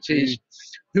 70, 80s,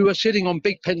 who are sitting on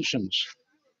big pensions.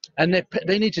 And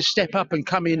they need to step up and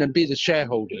come in and be the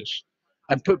shareholders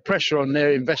and put pressure on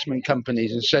their investment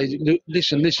companies and say,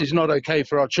 listen, this is not okay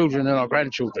for our children and our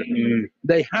grandchildren.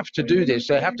 They have to do this.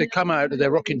 They have to come out of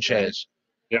their rocking chairs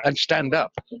and stand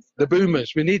up. The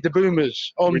boomers, we need the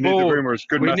boomers on board. We need the boomers.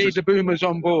 Good message. We need the boomers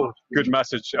on board. Good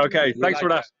message. Okay, thanks for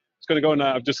that. It's going to go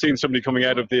now. I've just seen somebody coming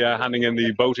out of the handing in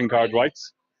the voting card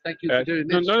rights. Thank you for doing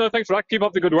this. No, thanks for that. Keep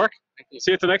up the good work.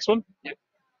 See you at the next one.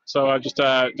 So I'm just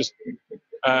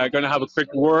going to have a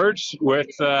quick word with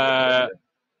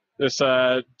this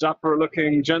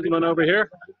dapper-looking gentleman over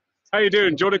here. How you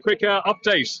doing? Do you want a quick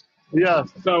update? Yeah.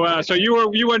 So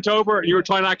you went over. You were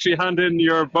trying to actually hand in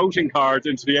your voting card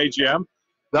into the AGM.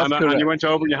 That's correct. And you went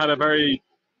over and you had a very,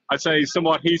 I'd say,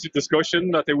 somewhat heated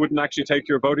discussion that they wouldn't actually take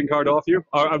your voting card off you.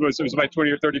 It was about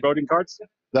 20 or 30 voting cards.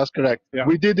 That's correct. Yeah.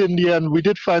 We did, in the end, we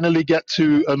did finally get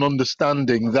to an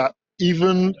understanding that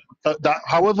even that,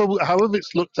 however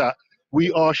it's looked at,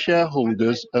 we are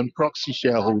shareholders and proxy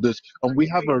shareholders, and we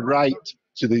have a right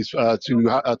to these to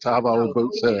have our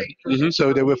votes heard.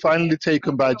 So they were finally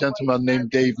taken by a gentleman named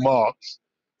Dave Marks,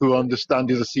 who I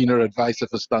understand is a senior advisor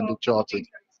for Standard Chartered,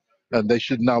 and they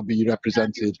should now be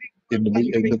represented in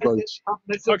the votes.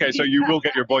 Okay, so you will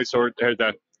get your voice heard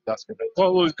then. That's correct. Well,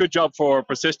 it was a good job for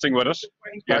persisting with it.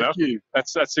 Thank you.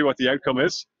 Let's see what the outcome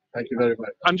is. Thank you very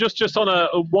much. And just on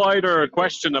a wider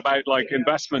question about like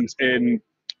investment in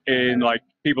like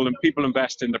people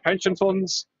invest in their pension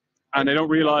funds, and they don't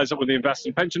realize that when they invest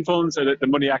in pension funds, that the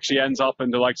money actually ends up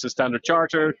in the likes of Standard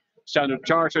Chartered. Standard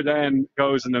Chartered then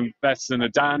goes and invests in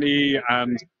Adani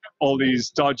and all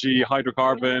these dodgy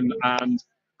hydrocarbon and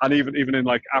even in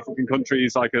like African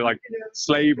countries like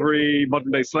slavery,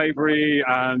 modern day slavery,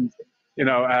 and you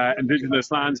know indigenous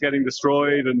lands getting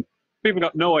destroyed, and people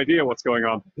got no idea what's going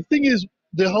on. The thing is,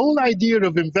 the whole idea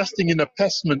of investing in a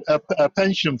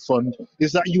pension fund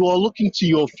is that you are looking to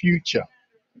your future.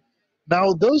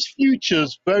 Now, those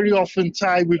futures very often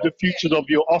tie with the futures of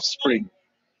your offspring.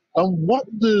 And what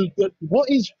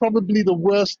is probably the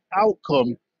worst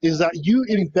outcome is that you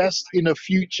invest in a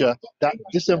future that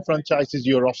disenfranchises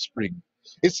your offspring.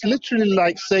 It's literally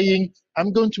like saying,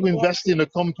 I'm going to invest in a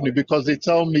company because they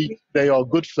tell me they are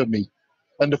good for me.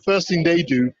 And the first thing they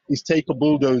do is take a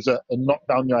bulldozer and knock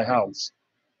down your house.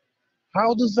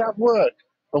 How does that work?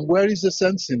 And where is the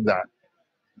sense in that?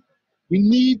 We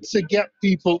need to get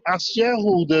people, as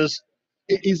shareholders,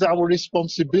 it is our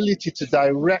responsibility to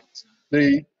direct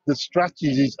the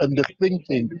strategies and the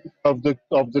thinking of the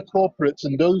corporates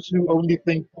and those who only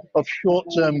think of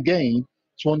short-term gain,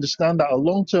 to understand that a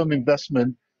long-term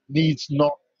investment needs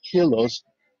not kill us,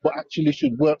 but actually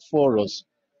should work for us.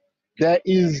 There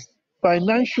is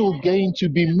financial gain to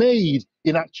be made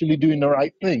in actually doing the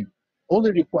right thing. All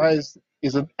it requires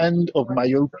is an end of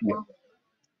myopia.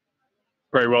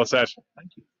 Very well said.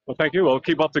 Thank you. Well, thank you. Well,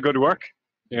 keep up the good work.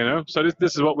 You know, so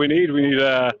this is what we need. We need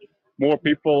more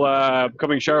people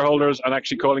becoming shareholders and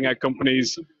actually calling out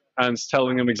companies and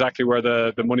telling them exactly where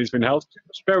the money's been held.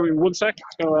 Just bear with me 1 sec.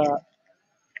 So,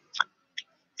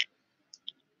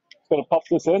 going to pop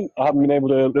this in. I haven't been able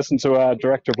to listen to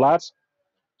Director Vlad.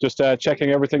 Just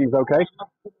checking everything's okay.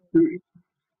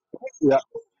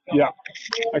 Yeah.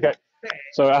 Okay.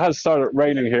 So it has started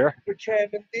raining here.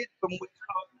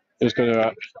 Just going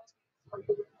to. Do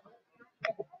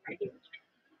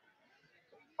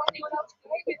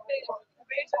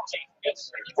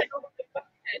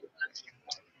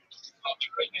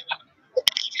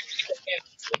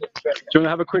you want to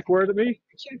have a quick word with me?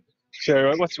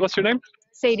 Sure. What's your name?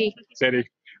 Sadie. Sadie.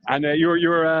 And you're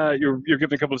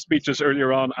giving a couple of speeches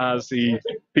earlier on as the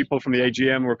people from the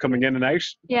AGM were coming in and out.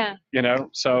 Yeah. You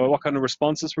know, so what kind of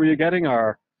responses were you getting,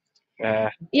 or yeah,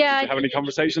 did you have any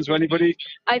conversations with anybody?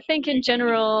 I think in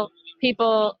general,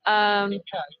 people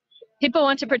people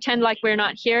want to pretend like we're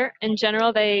not here. In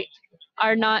general, they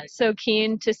are not so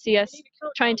keen to see us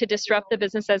trying to disrupt the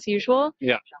business as usual.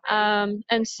 Yeah.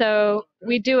 And so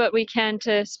we do what we can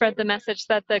to spread the message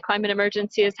that the climate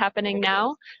emergency is happening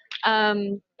now,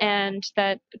 and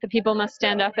that the people must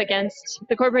stand up against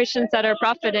the corporations that are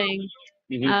profiting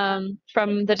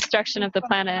from the destruction of the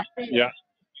planet. Yeah.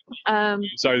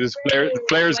 Sorry, there's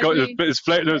flares going. There's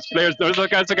flares.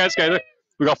 Guys.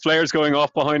 We got flares going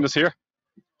off behind us here.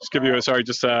 Just give you a sorry.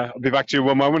 Just I'll be back to you in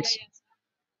one moment.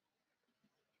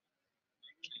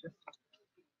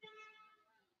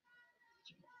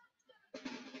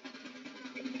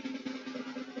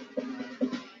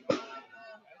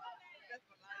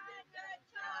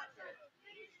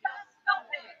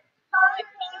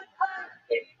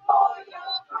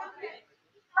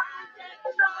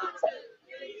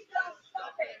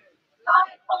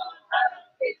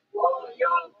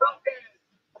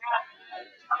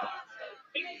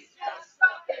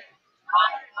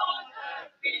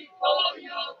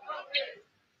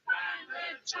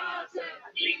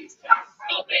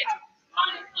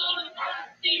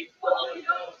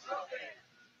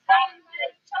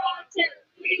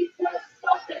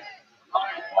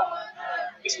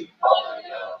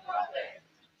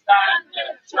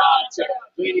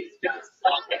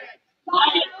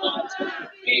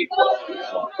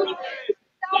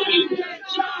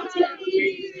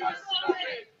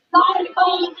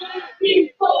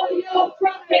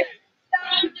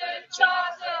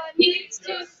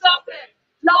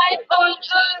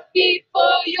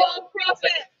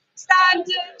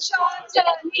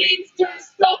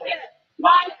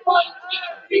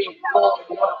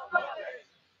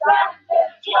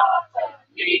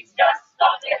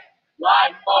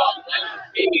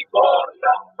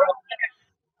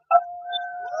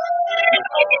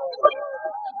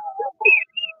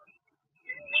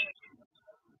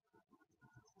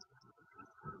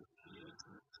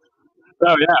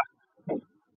 Oh yeah.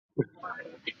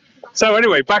 So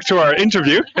anyway, back to our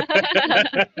interview.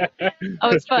 Oh,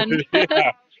 it's fun.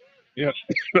 Yeah. Yeah.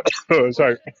 Oh,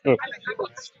 sorry. Oh.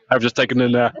 I've just taken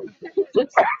in a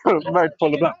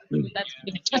mouthful of that.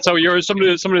 So some of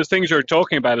the things you're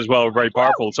talking about as well are very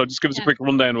powerful. So just give us a quick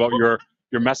rundown of what your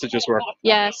messages were.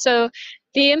 Yeah. So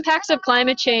the impacts of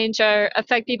climate change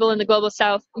affect people in the global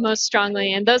south most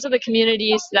strongly, and those are the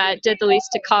communities that did the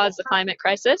least to cause the climate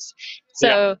crisis.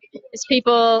 So it's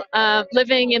people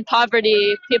living in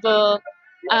poverty, people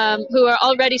who are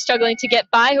already struggling to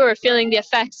get by, who are feeling the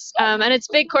effects, and it's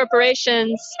big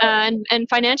corporations and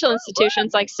financial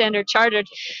institutions like Standard Chartered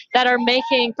that are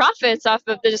making profits off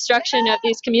of the destruction of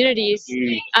these communities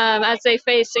as they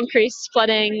face increased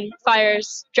flooding,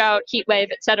 fires, drought, heat wave,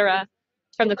 etc.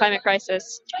 from the climate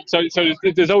crisis. So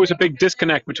there's always a big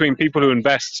disconnect between people who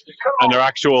invest and their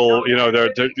actual,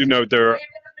 their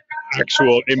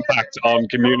actual impact on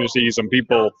communities and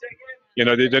people.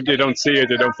 They don't see it,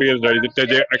 they don't feel it,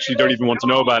 they actually don't even want to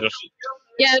know about it.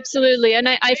 Yeah, absolutely. And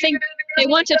I think they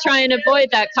want to try and avoid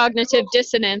that cognitive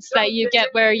dissonance that you get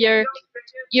where you're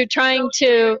trying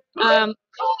to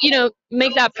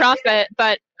make that profit,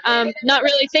 but not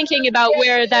really thinking about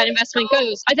where that investment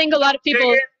goes. I think a lot of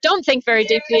people don't think very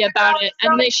deeply about it,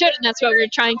 and they should, and that's what we're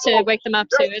trying to wake them up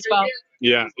to as well.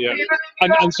 Yeah, yeah.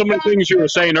 And some of the things you were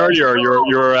saying earlier, were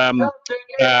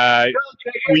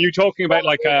you talking about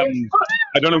I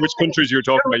don't know which countries you were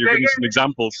talking about, you're giving some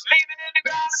examples.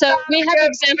 So we have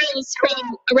examples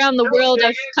from around the world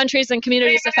of countries and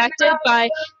communities affected by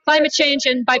climate change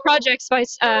and by projects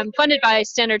funded by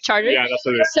Standard Chartered. Yeah, that's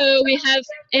what it is. So we have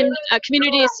in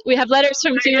communities, we have letters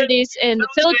from communities in the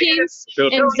Philippines,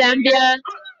 in Zambia,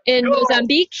 in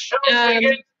Mozambique,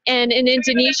 and in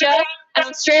Indonesia, and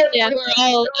Australia, who are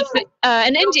all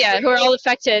and India, who are all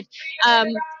affected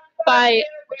by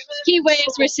heat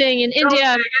waves. We're seeing in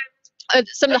India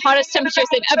some of the hottest temperatures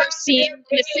they've ever seen, in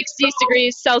the 60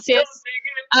 degrees Celsius.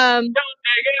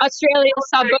 Australia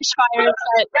saw bushfires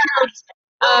that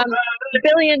killed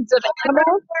billions of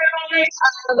animals.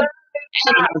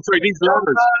 Sorry, these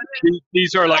letters,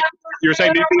 these are like, you're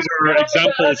saying these are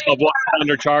examples of what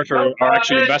Standard Chartered are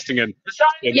actually investing in.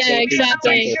 Yeah,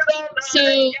 exactly.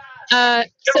 So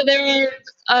there are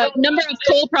a number of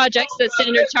coal projects that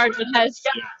Standard Chartered has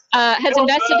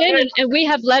invested in, and we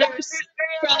have letters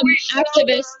from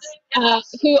activists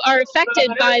who are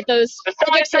affected by those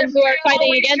projects and who are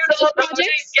fighting against those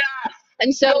projects.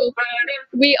 And so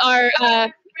we are,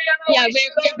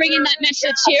 we're bringing that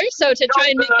message here. So to try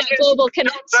and make that global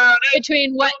connect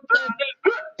between what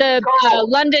the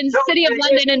London, City of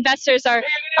London investors are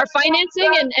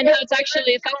financing and how it's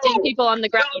actually affecting people on the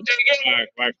ground.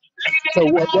 Right. So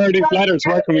where are these letters?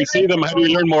 Where can we see them? How do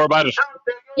we learn more about it?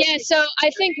 Yeah, so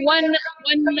I think one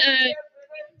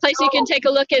place you can take a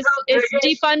look is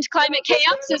Defund Climate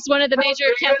Chaos is one of the major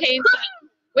campaigns that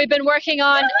we've been working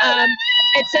on.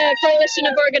 It's a coalition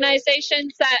of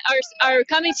organizations that are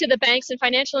coming to the banks and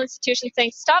financial institutions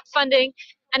saying stop funding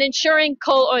and ensuring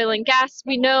coal, oil, and gas.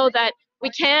 We know that we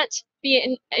can't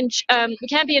be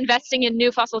investing in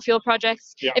new fossil fuel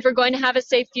projects if we're going to have a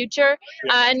safe future,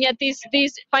 and yet these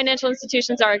financial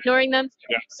institutions are ignoring them.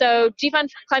 So Defund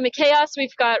Climate Chaos,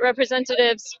 we've got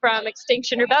representatives from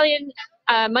Extinction Rebellion,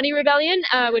 Money Rebellion,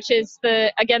 which is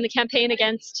the campaign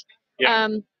against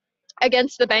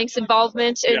the bank's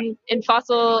involvement in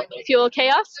fossil fuel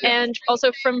chaos, and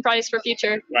also from Fridays for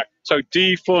Future. Right. So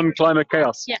Defund Climate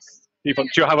Chaos. Yes. Defund.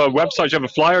 Do you have a website? Do you have a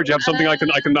flyer? Do you have something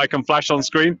I can flash on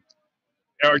screen?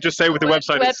 Or just say what the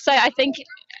website is. Website, I think,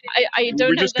 I don't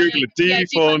We have just Google it.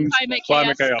 Defund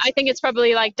Climate Chaos. I think it's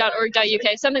probably like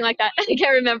 .org.uk, something like that. I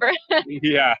can't remember.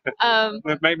 Yeah.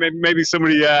 Maybe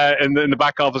somebody in the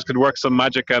back office could work some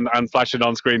magic and flash it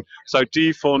on screen. So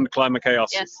Defund Climate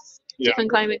Chaos. Yes. Defund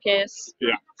Climate Chaos.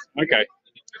 Yeah. Okay.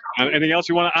 And anything else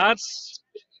you want to add?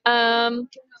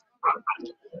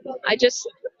 I just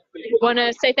want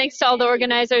to say thanks to all the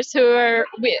organizers who are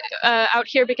out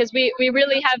here, because we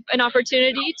really have an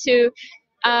opportunity to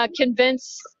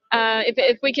convince,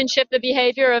 if we can shift the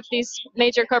behavior of these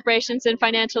major corporations and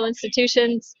financial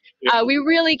institutions, we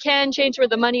really can change where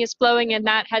the money is flowing, and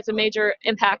that has a major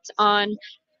impact on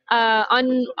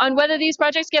whether these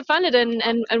projects get funded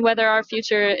and whether our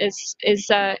future is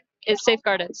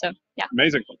safeguarded. So yeah.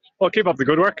 Amazing. Well, keep up the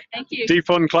good work. Thank you.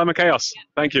 Defund Climate Chaos.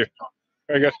 Thank you.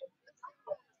 Very good.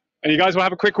 And you guys will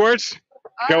have a quick word?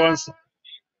 Go on.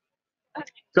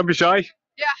 Don't be shy.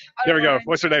 Yeah. There we go.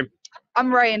 What's your name?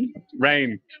 I'm Rain.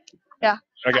 Rain. Yeah.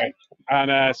 Okay.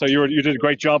 And so you did a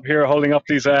great job here holding up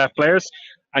these flares,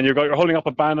 and you're holding up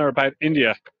a banner about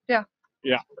India. Yeah.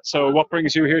 Yeah. So what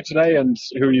brings you here today, and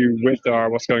who are you with, or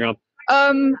what's going on?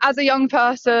 As a young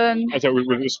person. So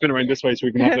we'll spin around this way so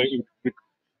we can have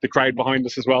the crowd behind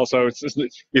us as well. So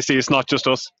you see, it's not just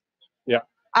us. Yeah.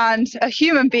 And a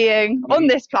human being on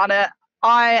this planet,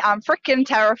 I am freaking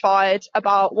terrified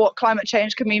about what climate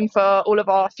change could mean for all of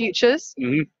our futures.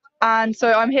 And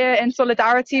so I'm here in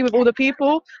solidarity with all the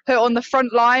people who are on the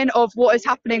front line of what is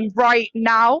happening right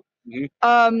now.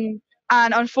 And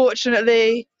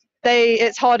unfortunately,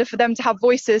 it's harder for them to have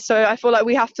voices. So I feel like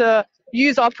we have to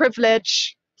use our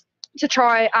privilege to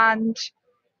try and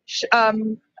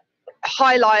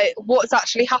highlight what's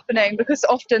actually happening, because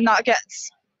often that gets,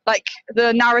 like,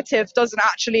 the narrative doesn't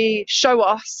actually show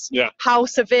us how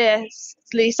severely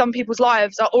some people's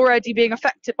lives are already being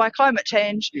affected by climate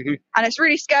change. And it's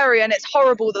really scary, and it's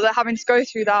horrible that they're having to go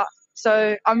through that.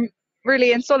 So I'm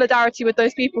really in solidarity with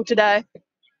those people today.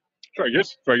 Very good,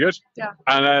 very good. Yeah.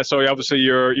 And so obviously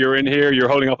you're in here, you're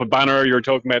holding up a banner, you're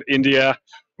talking about India,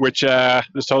 which,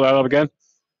 let's talk that up again.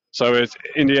 So it's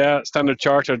India, Standard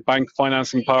Chartered bank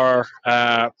financing power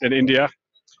in India.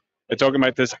 They're talking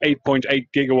about this 8.8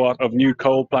 gigawatt of new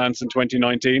coal plants in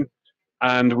 2019.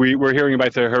 And we're hearing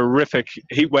about the horrific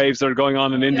heat waves that are going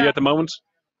on in India at the moment.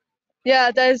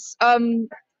 Yeah, there's,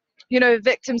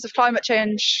 victims of climate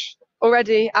change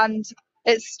already, and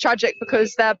it's tragic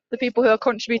because they're the people who are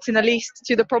contributing the least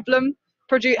to the problem,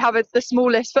 have the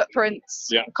smallest footprints,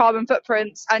 carbon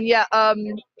footprints, and yet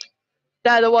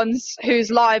they're the ones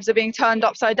whose lives are being turned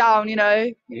upside down,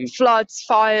 floods,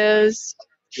 fires,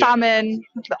 famine.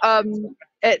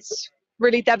 It's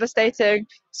really devastating.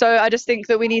 So I just think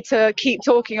that we need to keep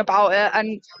talking about it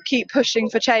and keep pushing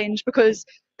for change, because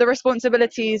the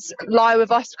responsibilities lie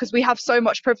with us, because we have so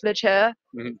much privilege here.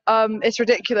 It's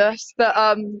ridiculous.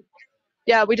 But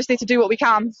we just need to do what we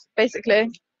can,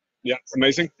 basically. Yeah,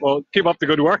 amazing. Well, keep up the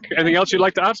good work. Anything else you'd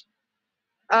like to add?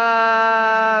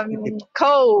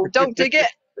 Coal, don't dig it.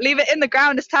 Leave it in the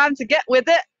ground. It's time to get with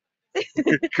it.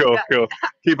 Cool.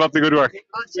 Keep up the good work.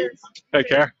 Take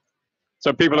care.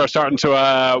 So people are starting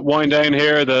to wind down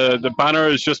here. The banner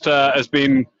is just has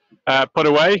been put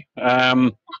away.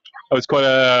 It was quite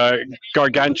a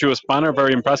gargantuous banner,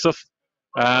 very impressive.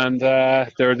 And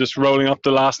they're just rolling up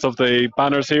the last of the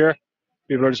banners here.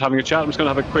 People are just having a chat. I'm just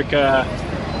going to have a quick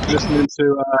listening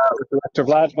to Director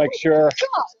Vlad, make sure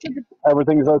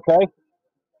everything's okay.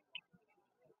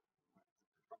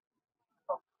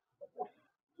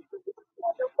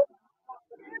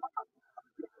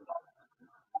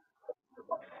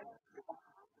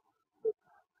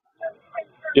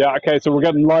 Yeah, okay, so we're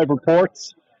getting live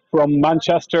reports from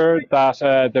Manchester that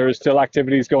there is still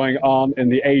activities going on in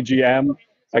the AGM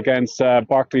against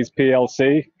Barclays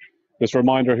PLC. Just a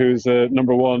reminder, who's the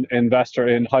 #1 investor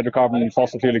in hydrocarbon and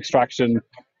fossil fuel extraction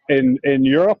in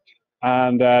Europe,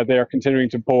 and they are continuing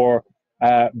to pour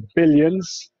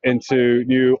billions into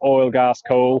new oil, gas,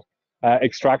 coal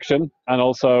extraction, and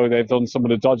also they've done some of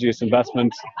the dodgiest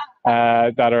investments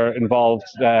that are involved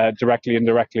directly and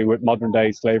indirectly with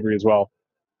modern-day slavery as well.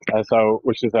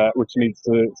 Which needs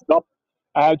to stop.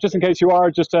 Just in case you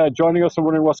are just joining us and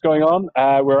wondering what's going on,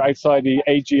 we're outside the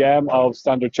AGM of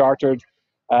Standard Chartered,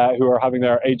 who are having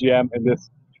their AGM in this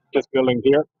building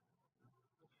here.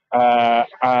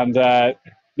 And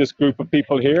this group of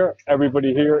people here,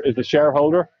 everybody here is a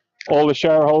shareholder. All the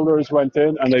shareholders went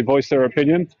in and they voiced their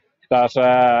opinion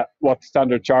that what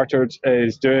Standard Chartered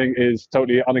is doing is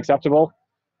totally unacceptable.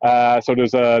 So there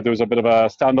was a bit of a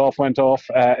standoff went off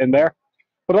in there.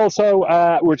 But also,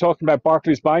 we're talking about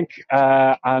Barclays Bank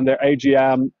and their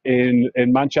AGM in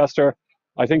Manchester.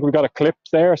 I think we've got a clip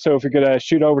there, so if we could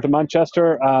shoot over to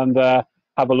Manchester and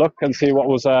have a look and see what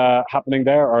was happening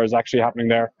there, or is actually happening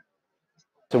there.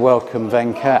 To welcome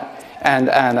Venkat and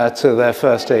Anna to their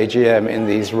first AGM in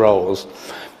these roles.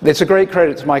 It's a great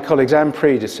credit to my colleagues and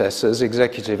predecessors,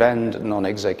 executive and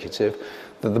non-executive,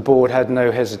 that the board had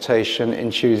no hesitation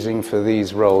in choosing for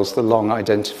these roles the long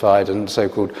identified and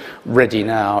so-called ready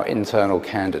now internal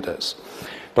candidates.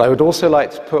 But I would also like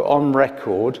to put on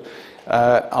record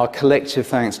our collective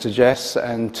thanks to Jess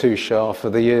and Tushar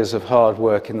for the years of hard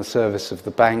work in the service of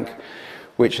the bank,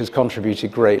 which has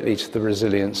contributed greatly to the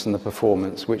resilience and the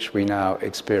performance which we now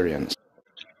experience.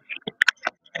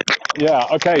 Yeah,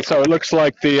 okay, so it looks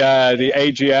like the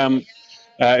AGM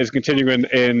is continuing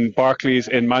in Barclays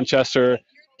in Manchester.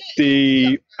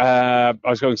 I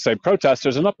was going to say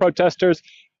protesters, and not protesters.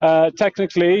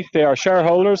 Technically, they are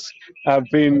shareholders, have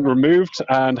been removed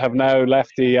and have now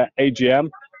left the AGM.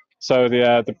 So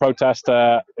the protest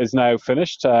is now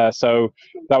finished. So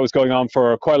that was going on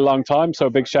for quite a long time. So a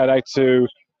big shout out to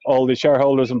all the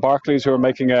shareholders in Barclays who are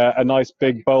making a nice,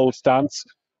 big, bold stance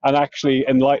and actually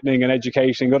enlightening and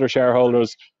educating other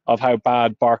shareholders of how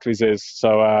bad Barclays is.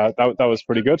 So that was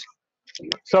pretty good.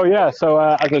 So yeah, so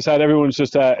as I said, everyone's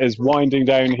just is winding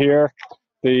down here.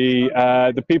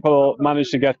 The people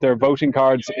managed to get their voting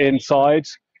cards inside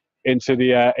into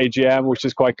the AGM, which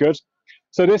is quite good.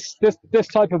 So this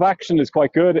type of action is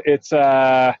quite good. It's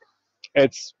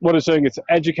what it's doing. It's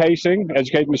educating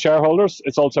the shareholders.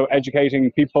 It's also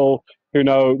educating people who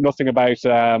know nothing about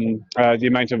the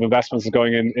amount of investments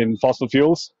going in fossil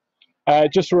fuels.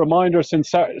 Just a reminder,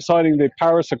 since signing the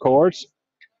Paris Accords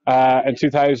in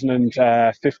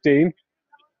 2015,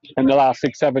 in the last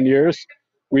 6-7 years,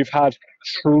 we've had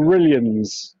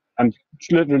trillions and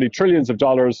literally trillions of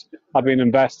dollars have been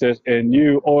invested in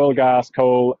new oil, gas,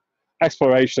 coal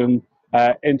exploration,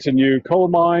 into new coal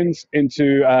mines,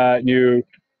 into new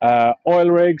oil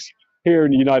rigs. Here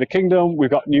in the United Kingdom, we've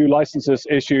got new licenses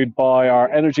issued by our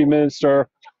energy minister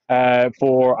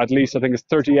for at least, I think it's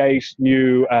 38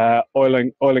 new oil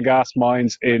and gas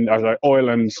mines oil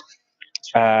and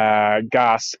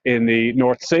gas in the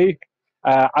North Sea.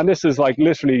 And this is like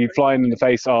literally flying in the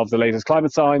face of the latest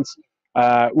climate science,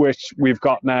 which we've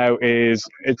got now is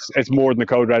it's more than the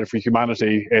code red for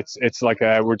humanity. It's like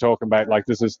we're talking about like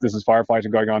this is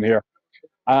firefighting going on here.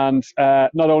 And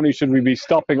not only should we be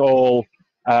stopping all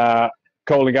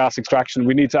coal and gas extraction,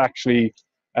 we need to actually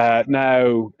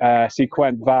now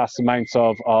sequence vast amounts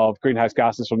of greenhouse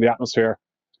gases from the atmosphere.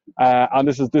 And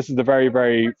this is the very,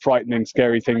 very frightening,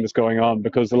 scary thing that's going on,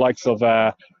 because the likes of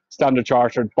Standard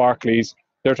Chartered, Barclays,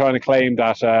 they're trying to claim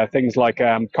that things like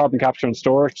carbon capture and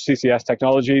storage, CCS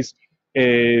technologies,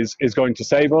 is going to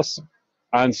save us.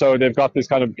 And so they've got this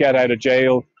kind of get out of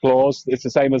jail clause. It's the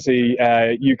same as the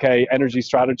UK energy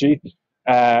strategy,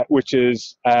 which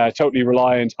is totally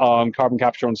reliant on carbon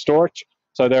capture and storage.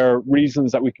 So there are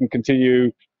reasons that we can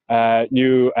continue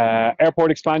new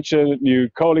airport expansion, new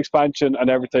coal expansion, and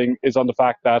everything is on the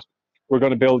fact that we're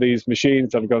going to build these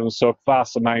machines that are going to suck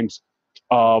vast amounts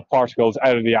of particles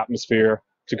out of the atmosphere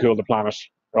to cool the planet,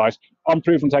 right?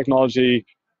 Unproven technology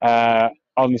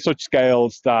on such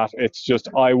scales that it's just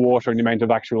eye-watering the amount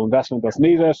of actual investment that's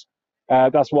needed.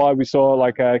 That's why we saw,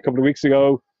 like a couple of weeks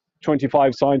ago,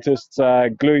 25 scientists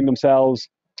gluing themselves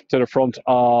to the front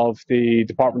of the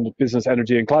Department of Business,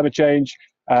 Energy and Climate Change,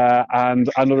 and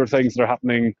other things that are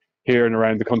happening here and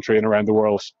around the country and around the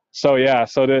world. So yeah,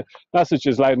 so the message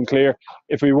is loud and clear.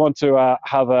 If we want to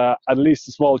have at least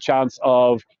a small chance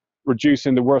of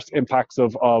reducing the worst impacts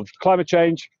of climate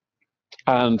change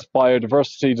and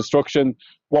biodiversity destruction,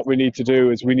 what we need to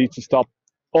do is we need to stop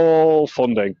all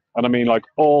funding, and I mean like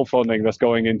all funding that's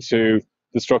going into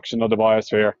destruction of the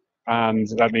biosphere, and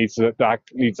that needs to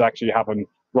actually happen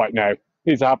right now. It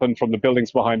needs to happen from the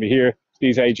buildings behind me here,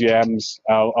 these AGMs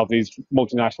of these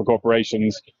multinational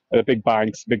corporations, big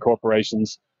banks, big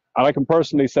corporations. And I can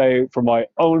personally say from my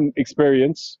own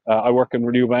experience, I work in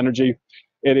renewable energy,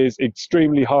 it is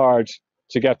extremely hard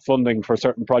to get funding for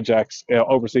certain projects,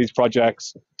 overseas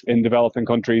projects in developing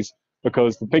countries,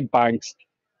 because the big banks,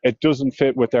 it doesn't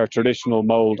fit with their traditional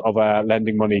mold of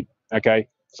lending money, okay?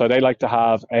 So they like to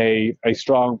have a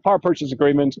strong power purchase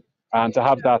agreement, and to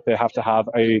have that, they have to have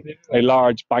a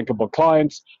large bankable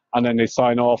client, and then they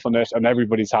sign off on it, and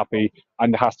everybody's happy,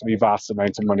 and there has to be vast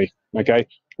amounts of money, okay?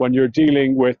 When you're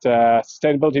dealing with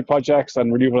sustainability projects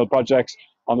and renewable projects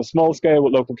on a small scale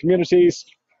with local communities,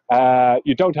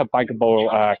 you don't have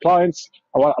bankable clients.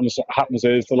 And what happens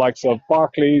is the likes of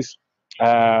Barclays,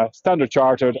 Standard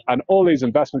Chartered, and all these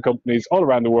investment companies all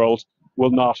around the world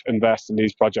will not invest in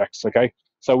these projects, okay?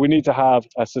 So we need to have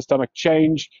a systemic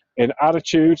change in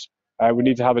attitude. We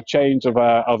need to have a change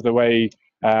of the way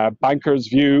bankers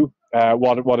view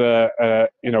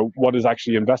what is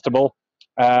actually investable,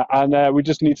 and we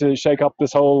just need to shake up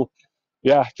this whole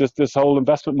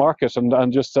investment market,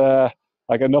 and just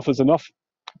like enough is enough.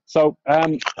 So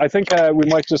I think we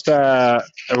might just we're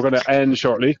going to end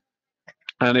shortly,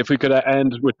 and if we could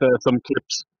end with some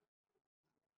clips.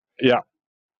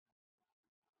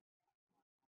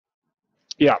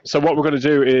 Yeah, so what we're going to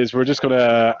do is we're just going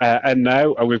to end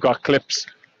now, and we've got clips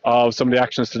of some of the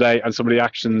actions today and some of the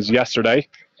actions yesterday.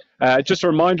 Just a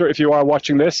reminder, if you are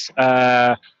watching this,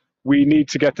 we need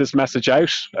to get this message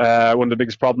out. One of the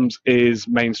biggest problems is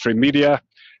mainstream media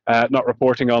not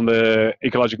reporting on the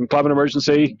ecological and climate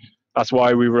emergency. That's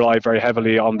why we rely very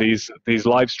heavily on these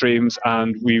live streams,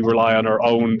 and we rely on our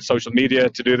own social media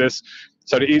to do this.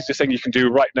 So the easiest thing you can do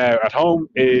right now at home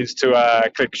is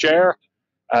to click share.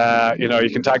 You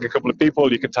can tag a couple of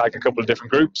people, you can tag a couple of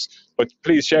different groups, but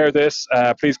please share this,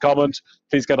 please comment,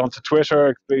 please get onto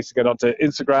Twitter, please get onto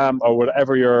Instagram, or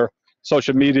whatever your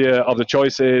social media of the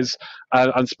choice is,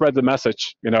 and spread the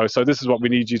message. So this is what we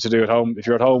need you to do at home. If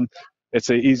you're at home, it's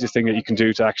the easiest thing that you can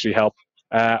do to actually help.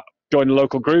 Join a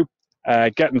local group,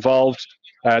 get involved.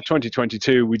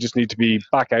 2022, we just need to be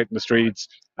back out in the streets,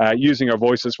 using our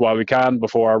voices while we can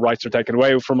before our rights are taken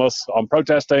away from us on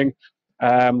protesting.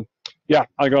 Yeah,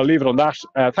 I'm going to leave it on that.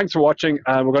 Thanks for watching,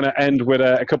 and we're going to end with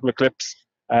a couple of clips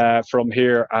from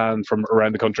here and from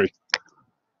around the country.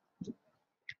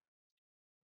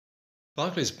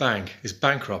 Barclays Bank is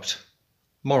bankrupt,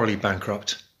 morally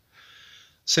bankrupt.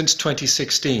 Since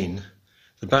 2016,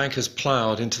 the bank has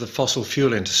ploughed into the fossil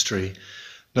fuel industry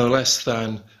no less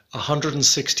than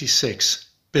 $166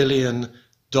 billion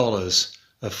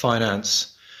of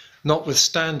finance,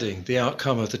 notwithstanding the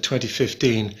outcome of the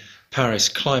 2015 Paris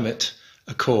Climate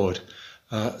Accord,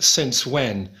 since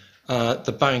when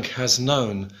the bank has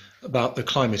known about the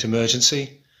climate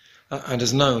emergency and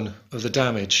has known of the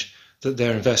damage that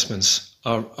their investments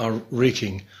are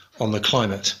wreaking on the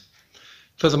climate.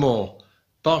 Furthermore,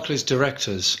 Barclays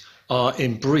directors are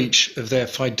in breach of their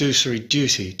fiduciary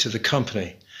duty to the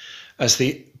company, as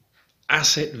the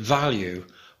asset value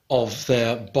of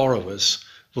their borrowers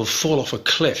will fall off a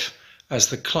cliff as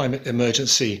the climate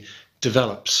emergency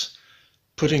develops,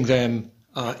 putting them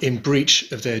in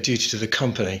breach of their duty to the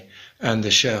company and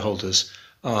the shareholders,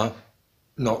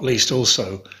 not least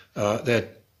also their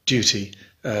duty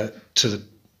to the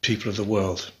people of the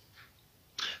world.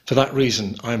 For that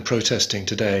reason, I am protesting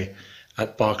today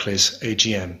at Barclays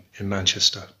AGM in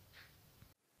Manchester.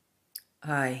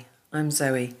 Hi, I'm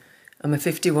Zoe. I'm a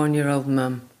 51-year-old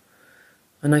mum,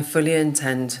 and I fully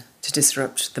intend to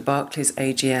disrupt the Barclays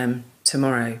AGM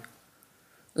tomorrow.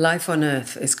 Life on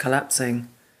Earth is collapsing.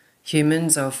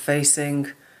 Humans are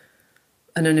facing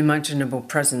an unimaginable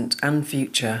present and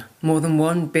future. More than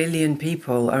 1 billion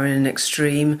people are in an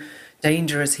extreme,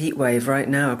 dangerous heatwave right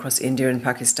now across India and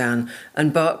Pakistan,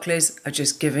 and Barclays are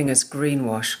just giving us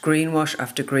greenwash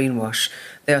after greenwash.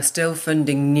 They are still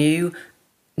funding new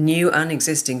and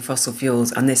existing fossil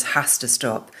fuels, and this has to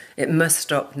stop. It must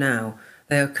stop now.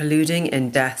 They are colluding in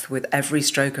death with every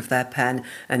stroke of their pen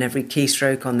and every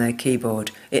keystroke on their keyboard.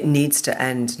 It needs to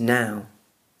end now.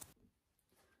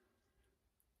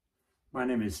 My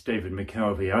name is David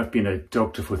McKelvey. I've been a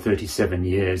doctor for 37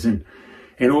 years, and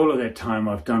in all of that time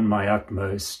I've done my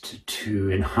utmost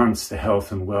to enhance the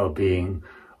health and well-being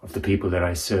of the people that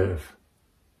I serve.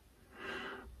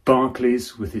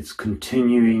 Barclays, with its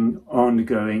continuing,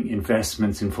 ongoing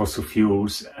investments in fossil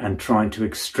fuels and trying to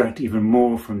extract even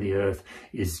more from the earth,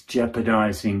 is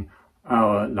jeopardizing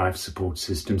our life support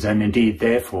systems and indeed,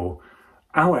 therefore,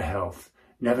 our health,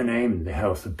 never name the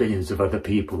health of billions of other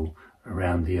people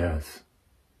around the earth.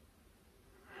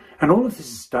 And all of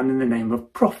this is done in the name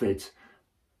of profit.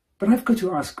 But I've got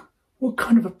to ask, what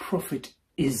kind of a profit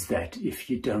is that if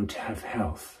you don't have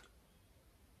health?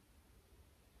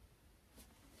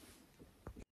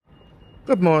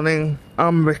 Good morning,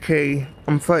 I'm Ricky,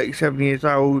 I'm 37 years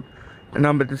old and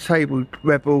I'm a disabled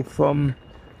rebel from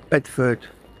Bedford.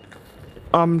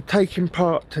 I'm taking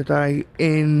part today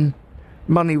in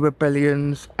Money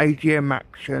Rebellion's AGM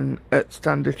action at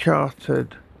Standard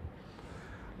Chartered.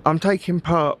 I'm taking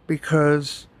part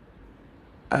because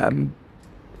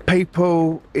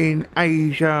people in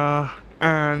Asia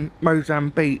and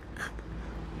Mozambique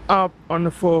are on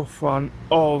the forefront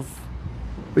of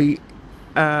the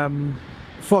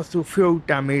fossil fuel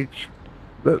damage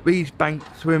that these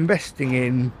banks are investing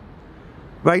in.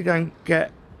 They don't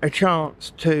get a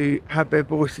chance to have their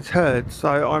voices heard,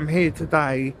 so I'm here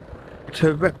today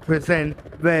to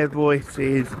represent their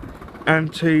voices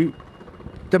and to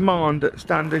demand that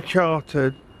Standard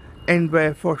Chartered end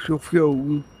their fossil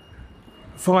fuel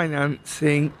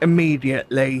financing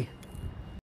immediately.